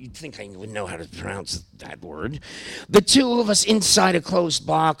 You'd think I would know how to pronounce that word. The two of us inside a closed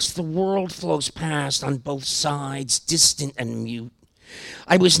box, the world flows past on both sides, distant and mute.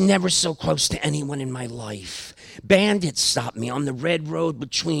 I was never so close to anyone in my life. Bandits stopped me on the red road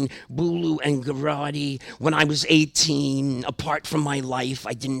between Bulu and Garadi when I was 18. Apart from my life,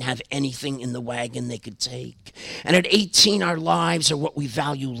 I didn't have anything in the wagon they could take. And at 18, our lives are what we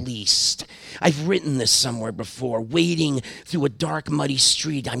value least. I've written this somewhere before. Wading through a dark, muddy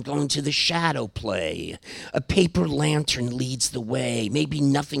street, I'm going to the shadow play. A paper lantern leads the way. Maybe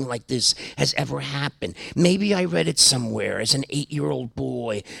nothing like this has ever happened. Maybe I read it somewhere as an 8-year-old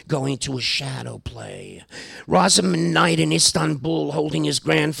boy going to a shadow play. Rosamund Knight in Istanbul holding his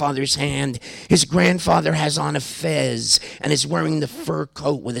grandfather's hand. His grandfather has on a fez and is wearing the fur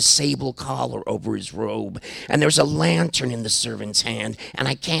coat with a sable collar over his robe. And there's a lantern in the servant's hand, and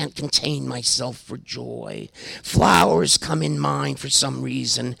I can't contain myself for joy. Flowers come in mind for some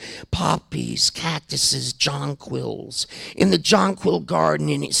reason. Poppies, cactuses, jonquils. In the jonquil garden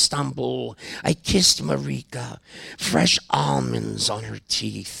in Istanbul, I kissed Marika. Fresh almonds on her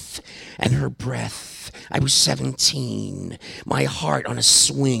teeth and her breath. I was 17. My heart on a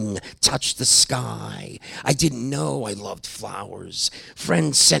swing touched the sky. I didn't know I loved flowers.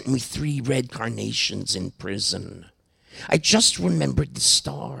 Friends sent me 3 red carnations in prison. I just remembered the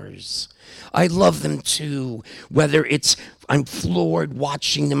stars. I love them too, whether it's I'm floored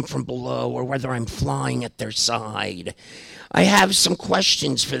watching them from below or whether I'm flying at their side. I have some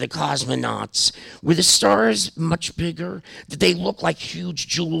questions for the cosmonauts. Were the stars much bigger? Did they look like huge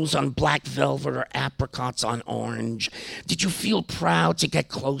jewels on black velvet or apricots on orange? Did you feel proud to get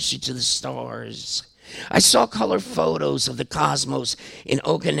closer to the stars? I saw color photos of the cosmos in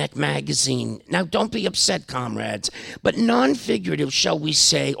Oganek magazine. Now, don't be upset, comrades, but non-figurative, shall we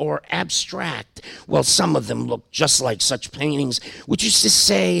say, or abstract. Well, some of them looked just like such paintings, which is to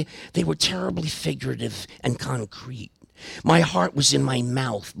say they were terribly figurative and concrete. My heart was in my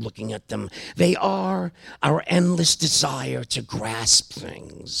mouth looking at them. They are our endless desire to grasp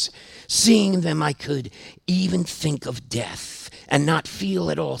things. Seeing them, I could even think of death and not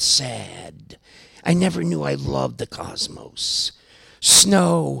feel at all sad. I never knew I loved the cosmos.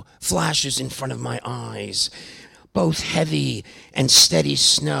 Snow flashes in front of my eyes, both heavy and steady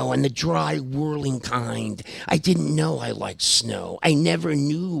snow, and the dry, whirling kind. I didn't know I liked snow. I never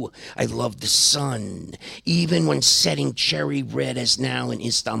knew I loved the sun, even when setting cherry red as now in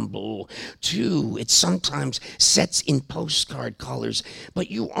Istanbul. Too, it sometimes sets in postcard colors, but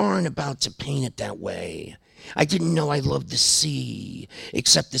you aren't about to paint it that way. I didn't know I loved the sea,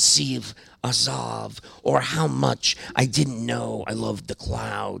 except the Sea of Azov, or how much I didn't know I loved the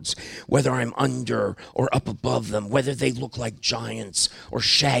clouds, whether I'm under or up above them, whether they look like giants or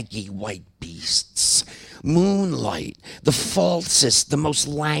shaggy white beasts. Moonlight, the falsest, the most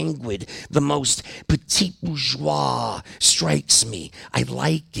languid, the most petit bourgeois, strikes me. I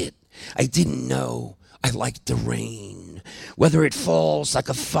like it. I didn't know I liked the rain. Whether it falls like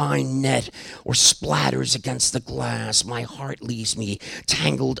a fine net or splatters against the glass, my heart leaves me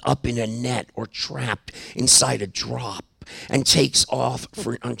tangled up in a net or trapped inside a drop and takes off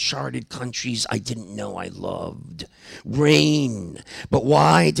for uncharted countries I didn't know I loved. Rain. But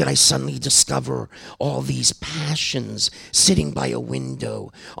why did I suddenly discover all these passions sitting by a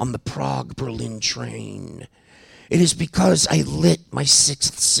window on the Prague-Berlin train? It is because I lit my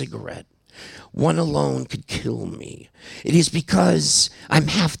 6th cigarette. One alone could kill me. It is because I'm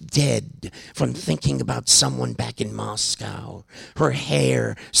half dead from thinking about someone back in Moscow. Her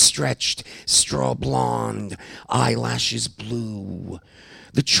hair stretched, straw blonde, eyelashes blue.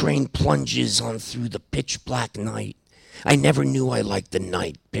 The train plunges on through the pitch black night. I never knew I liked the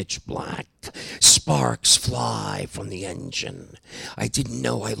night pitch black. Sparks fly from the engine. I didn't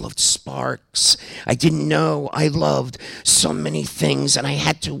know I loved sparks. I didn't know I loved so many things, and I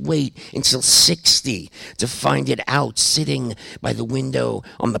had to wait until 60 to find it out, sitting by the window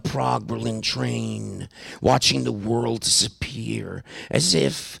on the Prague-Berlin train, watching the world disappear, as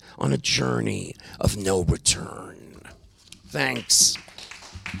if on a journey of no return. Thanks.